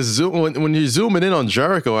like the zoom when you zoom in on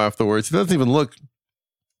Jericho afterwards, he doesn't even look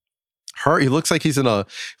hurt. He looks like he's in a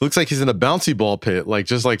bouncy ball pit, like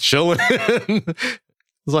just like chilling. It's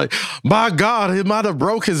like, my God, he might have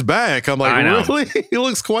broke his back. I'm like, really? He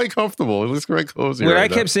looks quite comfortable. He looks quite cozy. What I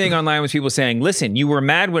kept seeing online was people saying, listen, you were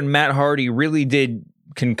mad when Matt Hardy really did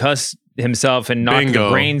concuss himself and knock the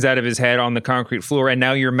brains out of his head on the concrete floor, and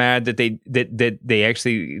now you're mad that they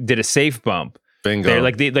actually did a safe bump. Bingo. They're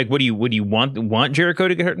like what do you want Jericho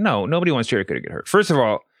to get hurt? No, nobody wants Jericho to get hurt. First of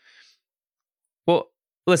all, well,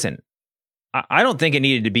 listen, I don't think it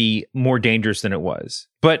needed to be more dangerous than it was,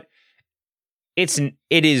 but it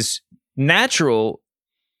is natural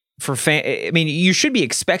for I mean, you should be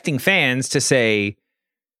expecting fans to say,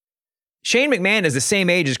 Shane McMahon is the same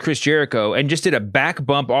age as Chris Jericho and just did a back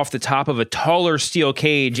bump off the top of a taller steel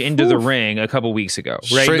cage into the ring a couple weeks ago,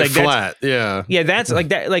 right? Straight flat, yeah. Yeah, that's like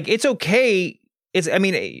that. Like, it's okay.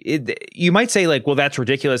 You might say like, well, that's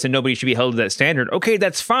ridiculous and nobody should be held to that standard. Okay,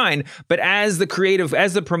 that's fine. But as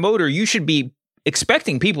the promoter, you should be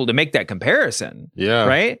expecting people to make that comparison. Yeah.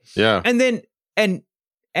 Right? Yeah. And then,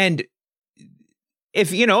 and if,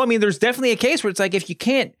 there's definitely a case where it's like, if you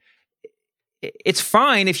can't, it's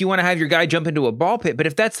fine if you want to have your guy jump into a ball pit, but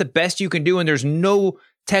if that's the best you can do and there's no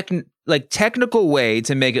technical way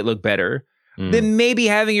to make it look better, then maybe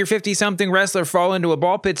having your 50-something wrestler fall into a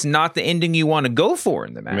ball pit's not the ending you want to go for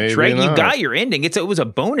in the match, maybe right? Not. You got your ending. It was a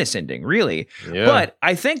bonus ending, really. Yeah. But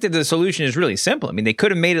I think that the solution is really simple. I mean, they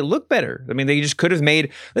could have made it look better. I mean, they just could have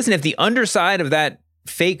listen, if the underside of that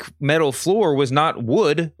fake metal floor was not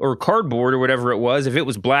wood or cardboard or whatever it was, if it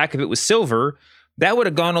was black, if it was silver, that would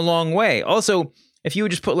have gone a long way. Also, if you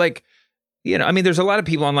would just put there's a lot of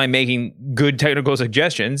people online making good technical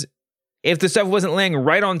suggestions. If the stuff wasn't laying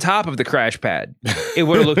right on top of the crash pad, it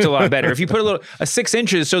would have looked a lot better. If you put a 6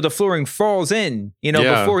 inches so the flooring falls in,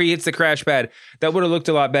 before he hits the crash pad, that would have looked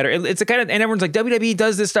a lot better. It's a kind of, and everyone's like, WWE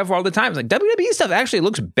does this stuff all the time. It's like, WWE stuff actually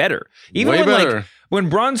looks better. Even way better. When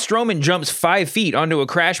Braun Strowman jumps 5 feet onto a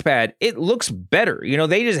crash pad, it looks better.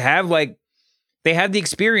 They just have they have the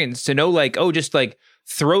experience to know just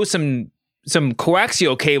throw some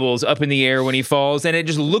coaxial cables up in the air when he falls, and it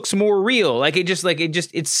just looks more real.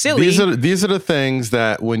 It's silly. These are the things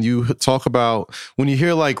that when you talk about, when you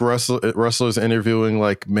hear wrestlers interviewing,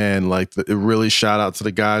 it really shout out to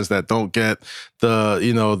the guys that don't get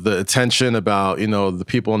the attention about, the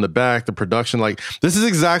people in the back, the production. This is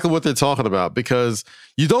exactly what they're talking about, because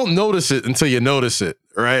you don't notice it until you notice it,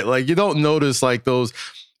 right? You don't notice those,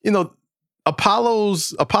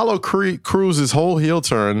 Apollo Crews' whole heel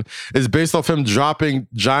turn is based off him dropping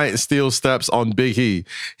giant steel steps on Big E.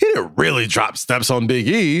 He didn't really drop steps on Big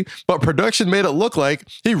E, but production made it look like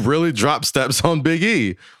he really dropped steps on Big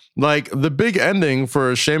E. The big ending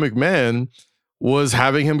for Shane McMahon was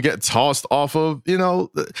having him get tossed off of,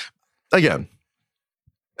 again,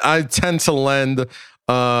 I tend to lend.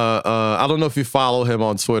 I don't know if you follow him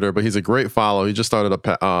on Twitter, but he's a great follow. He just started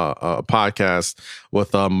a podcast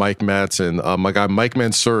with Mike Madsen. My guy Mike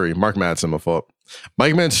Mansouri, Mark Madsen, my fault.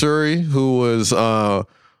 Mike Mansouri, who was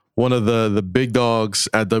one of the big dogs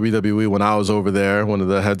at WWE when I was over there, one of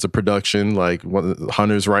the heads of production, like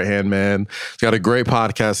Hunter's right-hand man. He's got a great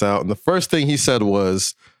podcast out. And the first thing he said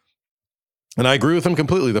was, and I agree with him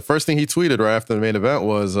completely, the first thing he tweeted right after the main event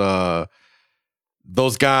was,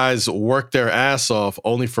 those guys work their ass off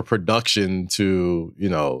only for production to,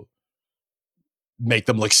 make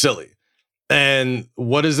them look silly. And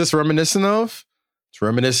what is this reminiscent of? It's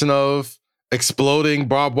reminiscent of exploding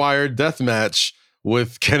barbed wire death match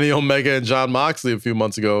with Kenny Omega and Jon Moxley a few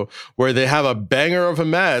months ago, where they have a banger of a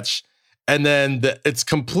match and then it's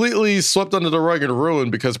completely swept under the rug and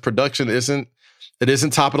ruined because production isn't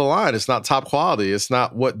top of the line. It's not top quality. It's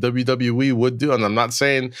not what WWE would do. And I'm not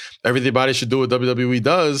saying everybody should do what WWE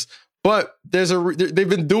does, but they've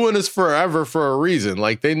been doing this forever for a reason.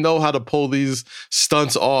 Like, they know how to pull these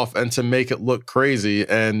stunts off and to make it look crazy.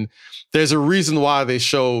 And there's a reason why they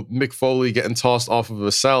show Mick Foley getting tossed off of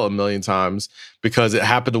a cell a million times, because it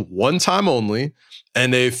happened one time only,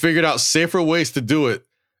 and they figured out safer ways to do it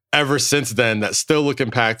ever since then that still look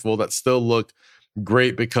impactful, that still look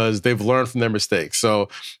great because they've learned from their mistakes. So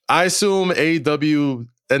I assume AEW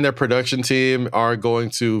and their production team are going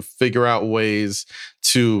to figure out ways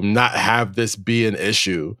to not have this be an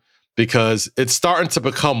issue, because it's starting to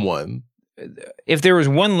become one. If there was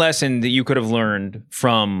one lesson that you could have learned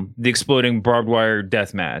from the exploding barbed wire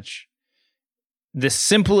death match, the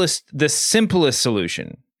simplest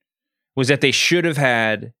solution was that they should have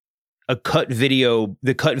had the cut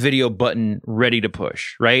video button ready to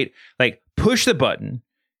push, right? Like, push the button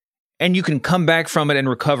and you can come back from it and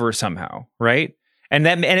recover somehow, right? And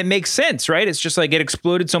it makes sense, right? It's just like it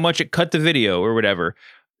exploded so much it cut the video or whatever.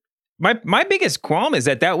 My biggest qualm is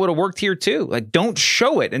that would have worked here too. Like, don't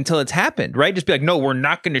show it until it's happened, right? Just be like, no, we're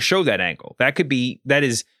not going to show that angle. That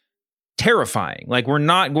is terrifying. Like, we're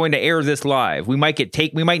not going to air this live. We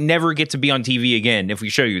might never get to be on TV again if we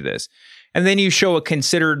show you this. And then you show a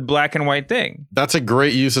considered black and white thing. That's a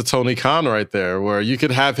great use of Tony Khan right there, where you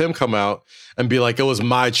could have him come out and be like, it was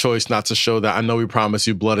my choice not to show that. I know we promised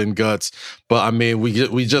you blood and guts, but I mean,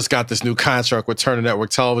 we just got this new contract with Turner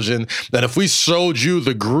Network Television that if we showed you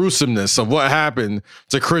the gruesomeness of what happened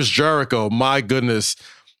to Chris Jericho, my goodness,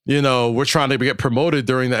 we're trying to get promoted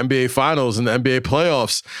during the NBA Finals and the NBA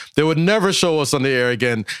playoffs. They would never show us on the air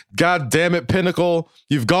again. God damn it, Pinnacle.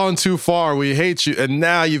 You've gone too far. We hate you. And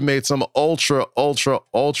now you've made some ultra, ultra,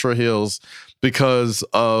 ultra heels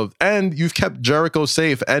and you've kept Jericho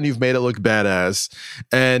safe and you've made it look badass.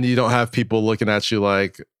 And you don't have people looking at you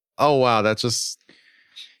like, oh, wow, that's just...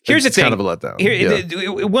 Here's the thing. Kind of a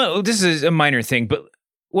letdown. Well, this is a minor thing, but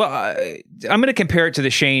I'm going to compare it to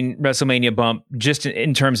the Shane WrestleMania bump just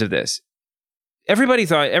in terms of this. Everybody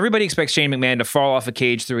expects Shane McMahon to fall off a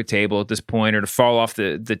cage through a table at this point, or to fall off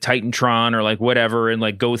the Titantron or like whatever, and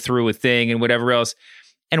like go through a thing and whatever else.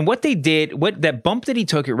 And what they did, that bump that he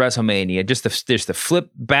took at WrestleMania, just the flip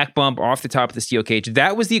back bump off the top of the steel cage,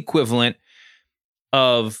 that was the equivalent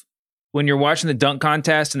of when you're watching the dunk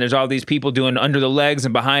contest and there's all these people doing under the legs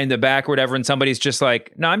and behind the back or whatever, and somebody's just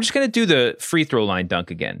like, no, I'm just going to do the free throw line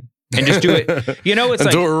dunk again and just do it. It's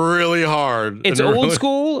like, do it really hard. It's old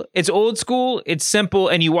school. It's old school. It's simple.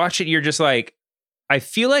 And you watch it, you're just like, I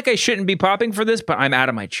feel like I shouldn't be popping for this, but I'm out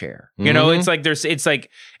of my chair. And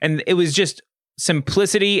it was just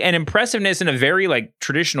simplicity and impressiveness in a very like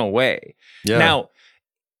traditional way. Yeah. Now,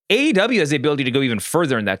 AEW has the ability to go even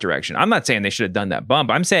further in that direction. I'm not saying they should have done that bump.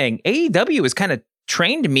 I'm saying AEW has kind of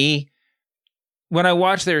trained me when I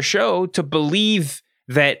watch their show to believe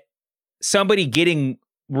that somebody getting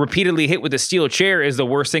repeatedly hit with a steel chair is the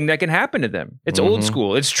worst thing that can happen to them. It's old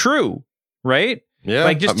school. It's true, right? Yeah.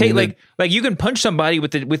 Like, just like you can punch somebody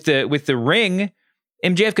with the ring.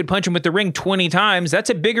 MJF could punch him with the ring 20 times. That's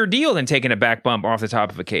a bigger deal than taking a back bump off the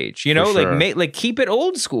top of a cage. Sure. Like keep it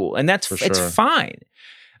old school, and it's fine.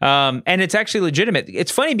 And it's actually legitimate.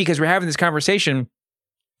 It's funny because we're having this conversation,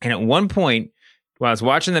 and at one point while I was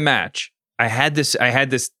watching the match, I had this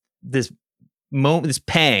moment, this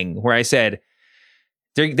pang where I said,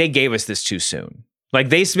 they gave us this too soon. Like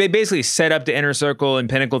they basically set up the Inner Circle and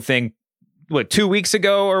Pinnacle thing, 2 weeks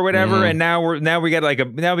ago or whatever, and now we got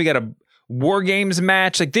a War Games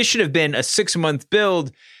match. Like, this should have been a 6-month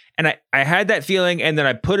build. And I had that feeling, and then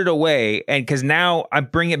I put it away, and because now I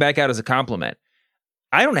bring it back out as a compliment.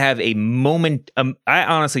 I don't have a moment. I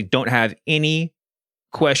honestly don't have any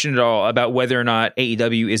question at all about whether or not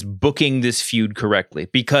AEW is booking this feud correctly,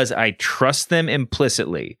 because I trust them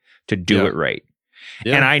implicitly to do it right.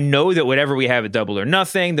 Yeah. And I know that whatever we have at Double or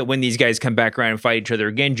Nothing, that when these guys come back around and fight each other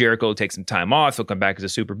again, Jericho will take some time off. He'll come back as a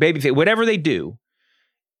super babyface. Whatever they do,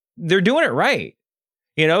 they're doing it right.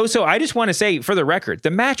 You know, so I just want to say, for the record,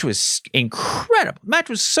 the match was incredible. The match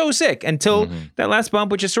was so sick until that last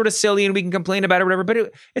bump, which is sort of silly and we can complain about it or whatever,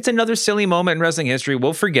 but it's another silly moment in wrestling history.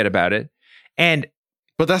 We'll forget about it.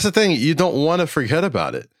 But that's the thing. You don't want to forget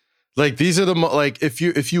about it. Like, these are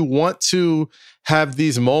if you want to have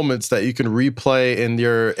these moments that you can replay in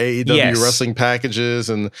your AEW wrestling packages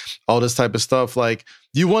and all this type of stuff, like,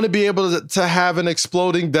 you want to be able to have an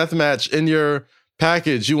exploding death match in your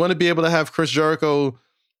package. You want to be able to have Chris Jericho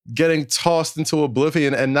getting tossed into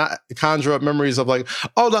oblivion and not conjure up memories of like,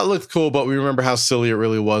 oh, that looked cool, but we remember how silly it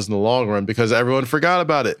really was in the long run because everyone forgot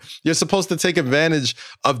about it. You're supposed to take advantage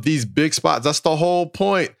of these big spots. That's the whole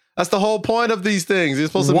point. That's the whole point of these things. You're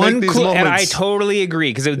supposed to make these moments. And I totally agree,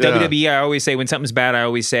 because with WWE, I always say when something's bad, I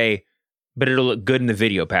always say, but it'll look good in the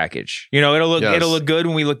video package. You know, it'll look good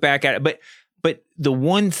when we look back at it. But the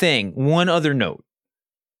one other note,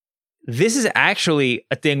 this is actually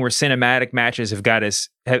a thing where cinematic matches have got us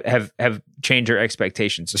have changed our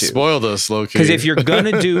expectations too. Spoiled us, low-key. Because if you're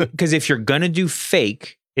gonna do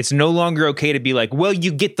fake, it's no longer okay to be like, well,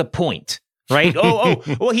 you get the point, right?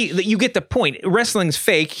 Well, you get the point. Wrestling's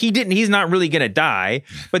fake. He's not really gonna die.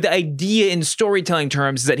 But the idea in storytelling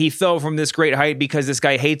terms is that he fell from this great height because this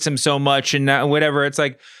guy hates him so much and whatever. It's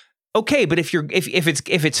like, okay, but if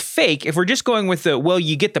it's fake, if we're just going with the well,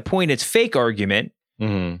 you get the point, it's fake argument.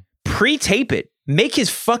 Pre-tape it. Make his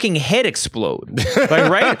fucking head explode. Like,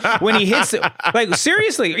 right? When he hits it. Like,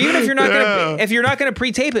 seriously, even if you're not gonna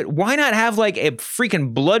pre-tape it, why not have like a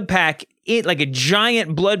freaking blood pack, like a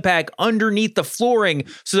giant blood pack underneath the flooring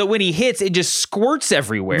so that when he hits, it just squirts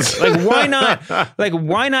everywhere? Like, why not? Like,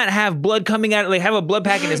 why not have blood coming out? Like, have a blood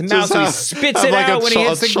pack in his mouth so he spits it out when he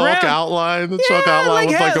hits the ground. Chalk outline with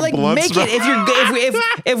a blood make spot. it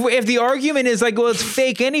if the argument is like, well, it's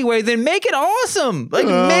fake anyway, then make it awesome. Like,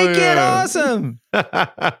 make it awesome.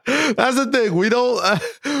 That's the thing. We don't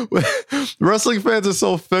wrestling fans are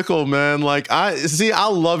so fickle, man. Like, I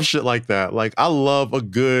love shit like that. Like, I love a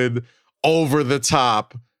good over the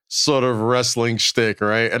top sort of wrestling shtick,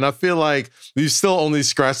 right? And I feel like we've still only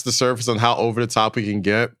scratched the surface on how over the top we can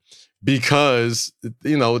get because,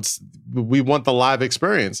 you know, we want the live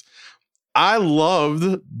experience. I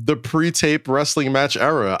loved the pre-tape wrestling match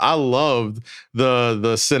era. I loved the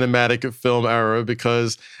cinematic film era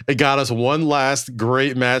because it got us one last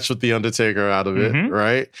great match with The Undertaker out of it,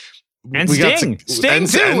 right? And Sting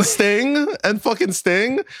and fucking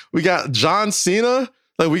Sting. We got John Cena.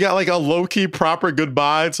 Like, we got like a low-key proper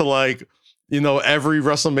goodbye to, like, you know, every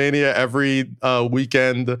WrestleMania, every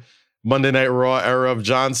weekend Monday Night Raw era of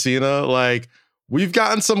John Cena. Like, we've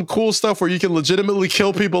gotten some cool stuff where you can legitimately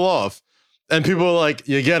kill people off. And people are like,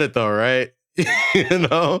 you get it though, right? You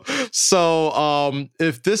know? So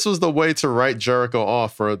if this was the way to write Jericho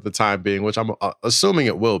off for the time being, which I'm assuming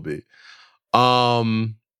it will be,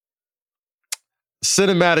 cinematic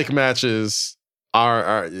matches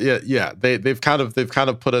they've kind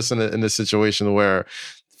of put us in a situation where,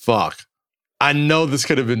 fuck, I know this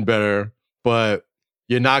could have been better, but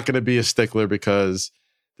you're not going to be a stickler because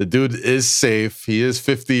the dude is safe. He is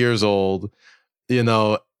 50 years old. You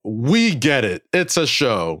know, we get it. It's a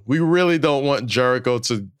show. We really don't want Jericho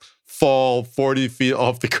to fall 40 feet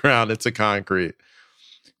off the ground into concrete.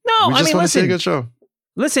 No, we just want to see a good show.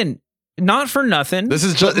 Listen, not for nothing. This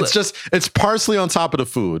is it's parsley on top of the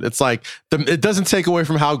food. It's like it doesn't take away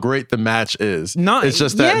from how great the match is. It's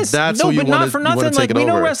just that that's what you want to. Not for nothing. Like, we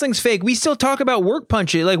know wrestling's fake. We still talk about work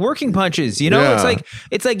punches, like working punches. You know,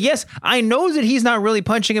 it's like yes, I know that he's not really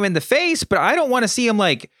punching him in the face, but I don't want to see him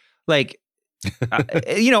like.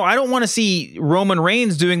 You know, I don't want to see Roman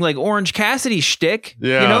Reigns doing like Orange Cassidy shtick.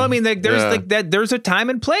 Yeah. You know, I mean, there's a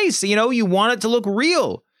time and place. You know, you want it to look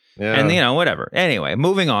real. Yeah. And, you know, whatever. Anyway,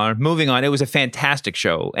 moving on. It was a fantastic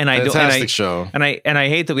show. And I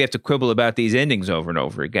hate that we have to quibble about these endings over and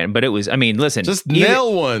over again. But it was, I mean, listen. Just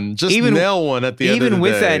nail one. Nail one at the end of the day. Even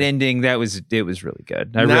with that ending, it was really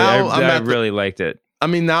good. I really liked it. I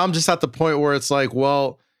mean, now I'm just at the point where it's like,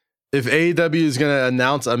 well, if AEW is going to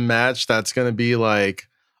announce a match that's going to be like,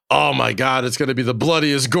 oh my God, it's going to be the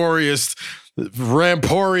bloodiest, goriest,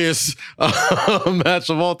 ramporious match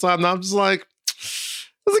of all time. Now I'm just like,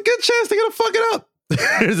 there's a good chance they're going to fuck it up.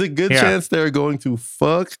 There's a good chance they're going to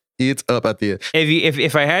fuck it up at the end.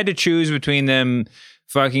 If I had to choose between them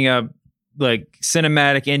fucking up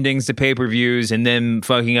cinematic endings to pay-per-views and then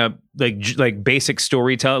fucking up like basic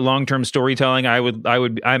storytelling, long-term storytelling,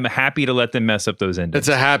 I'm happy to let them mess up those endings.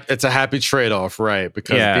 It's a happy trade-off, right?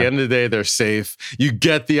 Because at the end of the day, they're safe. You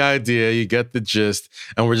get the idea, you get the gist,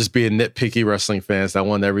 and we're just being nitpicky wrestling fans that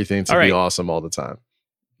want everything to be awesome all the time.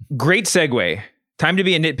 Great segue. Time to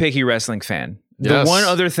be a nitpicky wrestling fan. Yes. The one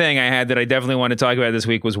other thing I had that I definitely want to talk about this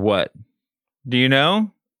week was what? Do you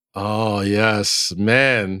know? Oh, yes.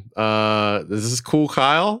 Man. This is Cool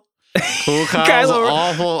Kyle. Cool Kyle's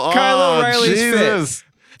awful. Kyle O'Reilly's Jesus.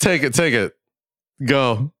 Fit. Take it.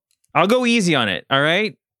 Go. I'll go easy on it, all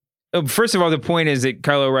right? First of all, the point is that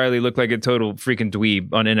Kyle O'Reilly looked like a total freaking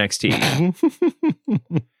dweeb on NXT.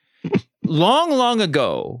 Long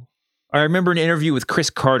ago, I remember an interview with Chris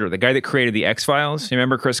Carter, the guy that created the X-Files. You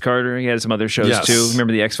remember Chris Carter? He had some other shows too.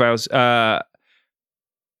 Remember the X-Files?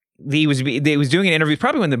 He was doing an interview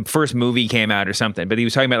probably when the first movie came out or something, but he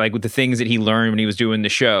was talking about like with the things that he learned when he was doing the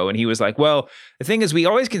show. And he was like, well, the thing is we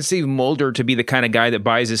always conceive Mulder to be the kind of guy that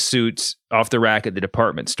buys his suits off the rack at the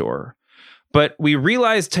department store. But we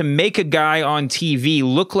realized to make a guy on TV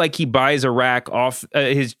look like he buys a rack off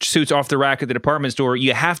his suits off the rack at the department store,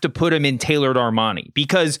 you have to put him in tailored Armani,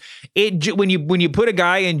 because when you put a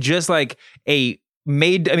guy in just like in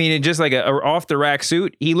just like a off the rack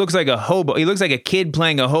suit, he looks like a hobo. He looks like a kid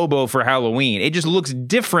playing a hobo for Halloween. It just looks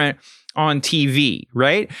different on TV,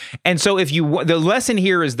 right? And so the lesson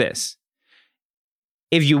here is this.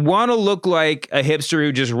 If you want to look like a hipster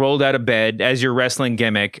who just rolled out of bed as your wrestling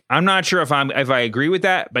gimmick, I'm not sure if I agree with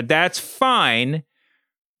that, but that's fine.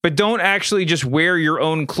 But don't actually just wear your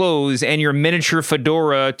own clothes and your miniature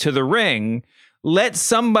fedora to the ring. Let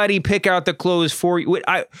somebody pick out the clothes for you.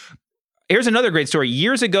 Here's another great story.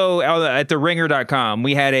 Years ago at theringer.com,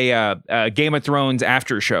 we had a Game of Thrones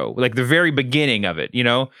after show, like the very beginning of it, you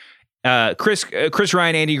know. Chris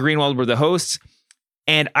Ryan, Andy Greenwald were the hosts.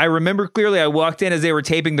 And I remember clearly I walked in as they were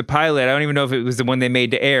taping the pilot. I don't even know if it was the one they made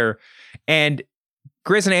to air. And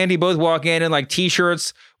Chris and Andy both walk in like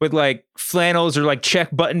t-shirts with like flannels or like check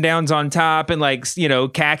button downs on top and like, you know,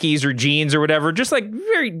 khakis or jeans or whatever. Just like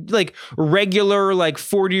very like regular, like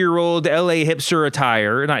 40-year-old LA hipster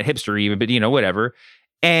attire. Not hipster even, but you know, whatever.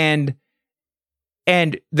 And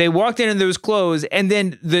they walked in those clothes, and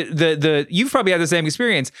then the you've probably had the same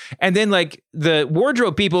experience. And then like the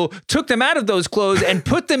wardrobe people took them out of those clothes and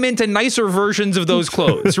put them into nicer versions of those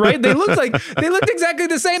clothes, right? They looked exactly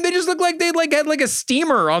the same. They just looked like they like had like a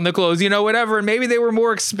steamer on the clothes, you know, whatever. And maybe they were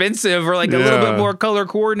more expensive or like a little bit more color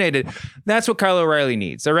coordinated. That's what Kyle O'Reilly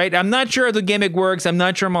needs. All right. I'm not sure how the gimmick works. I'm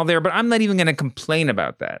not sure I'm all there, but I'm not even going to complain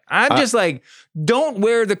about that. I'm just like, don't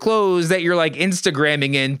wear the clothes that you're like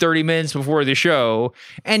Instagramming in 30 minutes before the show.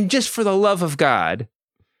 And just for the love of God,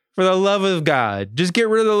 just get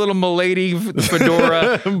rid of the little milady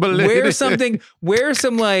fedora. Wear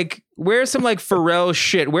some like Pharrell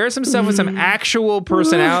shit. Wear some stuff with some actual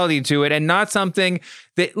personality to it, and not something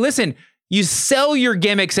that, listen, you sell your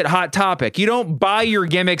gimmicks at Hot Topic. You don't buy your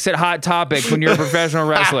gimmicks at Hot Topic when you're a professional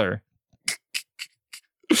wrestler.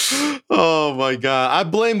 Oh my God. I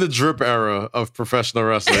blame the drip era of professional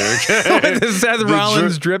wrestling. Okay? The Seth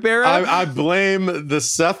Rollins drip era? I blame the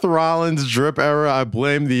Seth Rollins drip era. I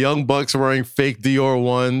blame the Young Bucks wearing fake Dior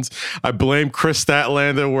ones. I blame Chris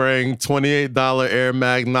Statlander wearing $28 Air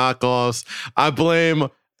Mag knockoffs. I blame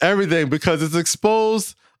everything because it's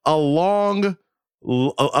exposed a long,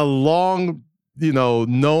 you know,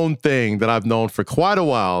 known thing that I've known for quite a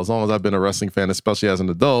while, as long as I've been a wrestling fan, especially as an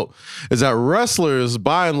adult, is that wrestlers,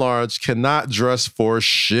 by and large, cannot dress for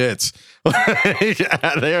shit.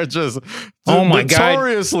 They are just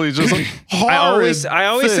notoriously just horrid. I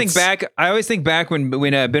always think back when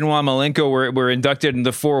Benoit Malenko were inducted in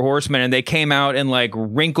the Four Horsemen, and they came out in like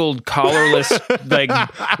wrinkled collarless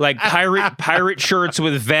like pirate shirts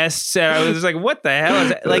with vests. And I was like, what the hell is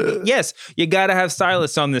that? Like, yes, you got to have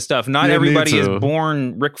stylists on this stuff. Not everybody is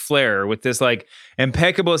born Ric Flair with this like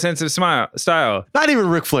impeccable sense of style. Not even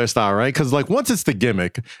Ric Flair style, right? Because like once it's the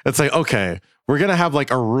gimmick, it's like, okay, we're going to have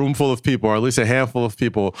like a room full of people, or at least a handful of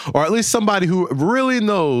people, or at least somebody who really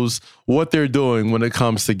knows what they're doing when it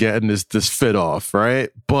comes to getting this fit off,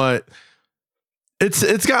 right? But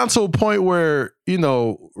it's gotten to a point where, you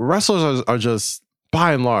know, wrestlers are just,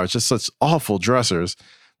 by and large, just such awful dressers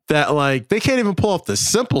that like they can't even pull off the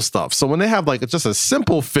simple stuff. So when they have like just a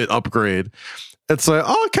simple fit upgrade, it's like,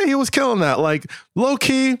 oh, okay, he was killing that. Like low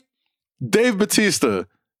key, Dave Bautista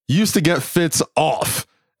used to get fits off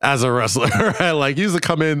as a wrestler, right? Like he used to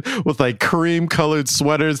come in with like cream colored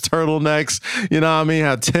sweaters, turtleneck, you know what I mean?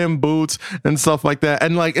 Had Tim boots and stuff like that.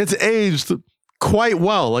 And like it's aged quite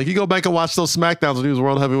well. Like, you go back and watch those SmackDowns when he was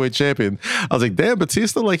World Heavyweight Champion. I was like, damn,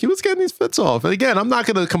 Batista, like, he was getting these fits off. And again, I'm not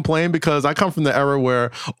going to complain because I come from the era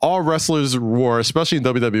where all wrestlers wore, especially in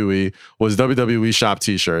WWE, was WWE shop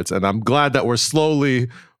t-shirts. And I'm glad that we're slowly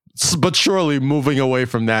but surely moving away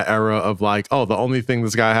from that era of like, oh, the only thing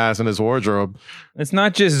this guy has in his wardrobe. It's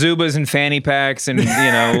not just Zubas and fanny packs and,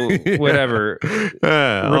 whatever,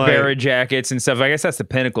 Rivera jackets and stuff. I guess that's the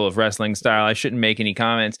pinnacle of wrestling style. I shouldn't make any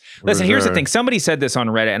comments. Listen, here's the thing. Somebody said this on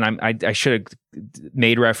Reddit, and I should have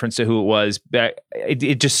made reference to who it was, but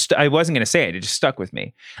I wasn't going to say it. It just stuck with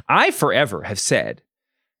me. I forever have said,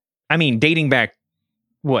 dating back,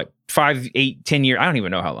 5, 8, 10 years. I don't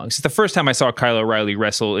even know how long. It's the first time I saw Kyle O'Reilly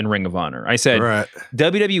wrestle in Ring of Honor. I said,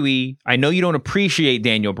 WWE, I know you don't appreciate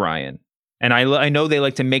Daniel Bryan. And I know they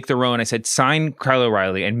like to make their own. I said, sign Kyle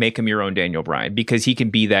O'Reilly and make him your own Daniel Bryan because he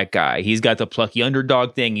can be that guy. He's got the plucky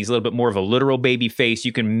underdog thing. He's a little bit more of a literal baby face.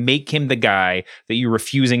 You can make him the guy that you're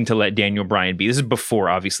refusing to let Daniel Bryan be. This is before,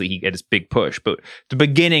 obviously, he had his big push, but the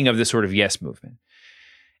beginning of the sort of yes movement.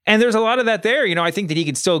 And there's a lot of that there. I think that he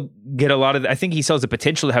can still get a lot of, I think he still has the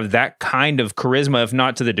potential to have that kind of charisma, if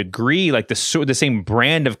not to the degree, like the same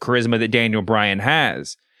brand of charisma that Daniel Bryan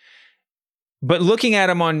has. But looking at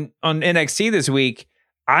him on NXT this week,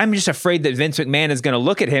 I'm just afraid that Vince McMahon is going to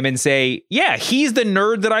look at him and say, yeah, he's the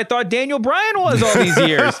nerd that I thought Daniel Bryan was all these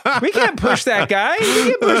years. We can't push that guy. We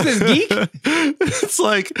can't push this geek. It's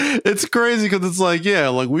like, it's crazy because it's like, yeah,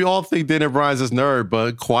 like we all think Daniel Bryan's this nerd,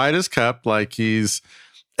 but quiet as kept, like he's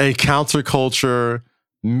a counterculture,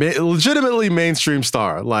 legitimately mainstream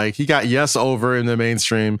star. Like he got Yes over in the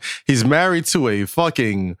mainstream. He's married to a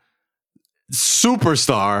fucking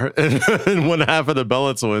superstar in one half of the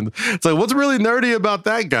Bella Twins. It's like, what's really nerdy about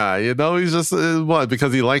that guy? He's just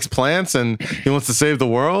because he likes plants and he wants to save the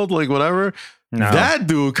world, like whatever. No. That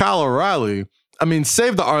dude, Kyle O'Reilly.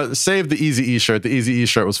 Save the Easy E shirt. The Easy E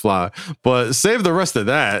shirt was fly, but save the rest of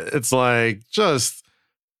that. It's like just.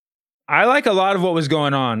 I like a lot of what was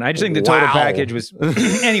going on. I just think the total package was...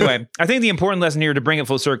 Anyway, I think the important lesson here to bring it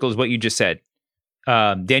full circle is what you just said.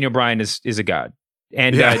 Daniel Bryan is a god.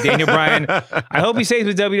 And Daniel Bryan, I hope he stays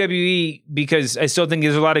with WWE because I still think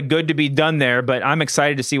there's a lot of good to be done there, but I'm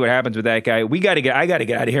excited to see what happens with that guy. I got to get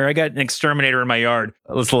out of here. I got an exterminator in my yard.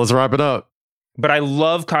 Let's wrap it up. But I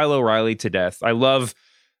love Kyle O'Reilly to death. I love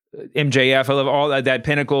MJF. I love all that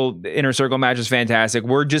Pinnacle Inner Circle match is fantastic.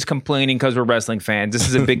 We're just complaining because we're wrestling fans. This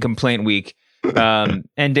is a big complaint week. And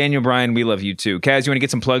Daniel Bryan, we love you too. Kaz, you want to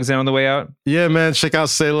get some plugs in on the way out? Yeah, man. Check out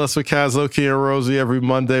Say Less with Kaz, Loki, and Rosie every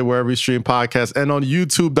Monday, wherever you stream podcasts, and on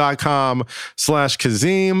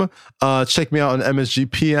youtube.com/Kazim. Check me out on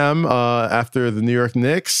MSGPM after the New York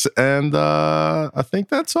Knicks. And I think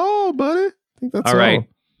that's all, buddy. I think that's all. Right.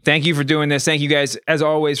 Thank you for doing this. Thank you guys, as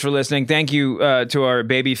always, for listening. Thank you to our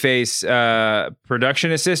babyface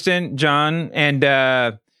production assistant, John. And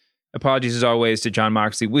apologies, as always, to John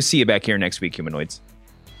Moxley. We'll see you back here next week, humanoids.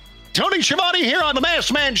 Tony Schiavone here on The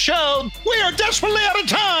Masked Man Show. We are desperately out of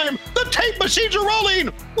time. The tape machines are rolling.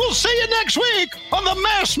 We'll see you next week on The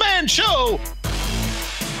Masked Man Show.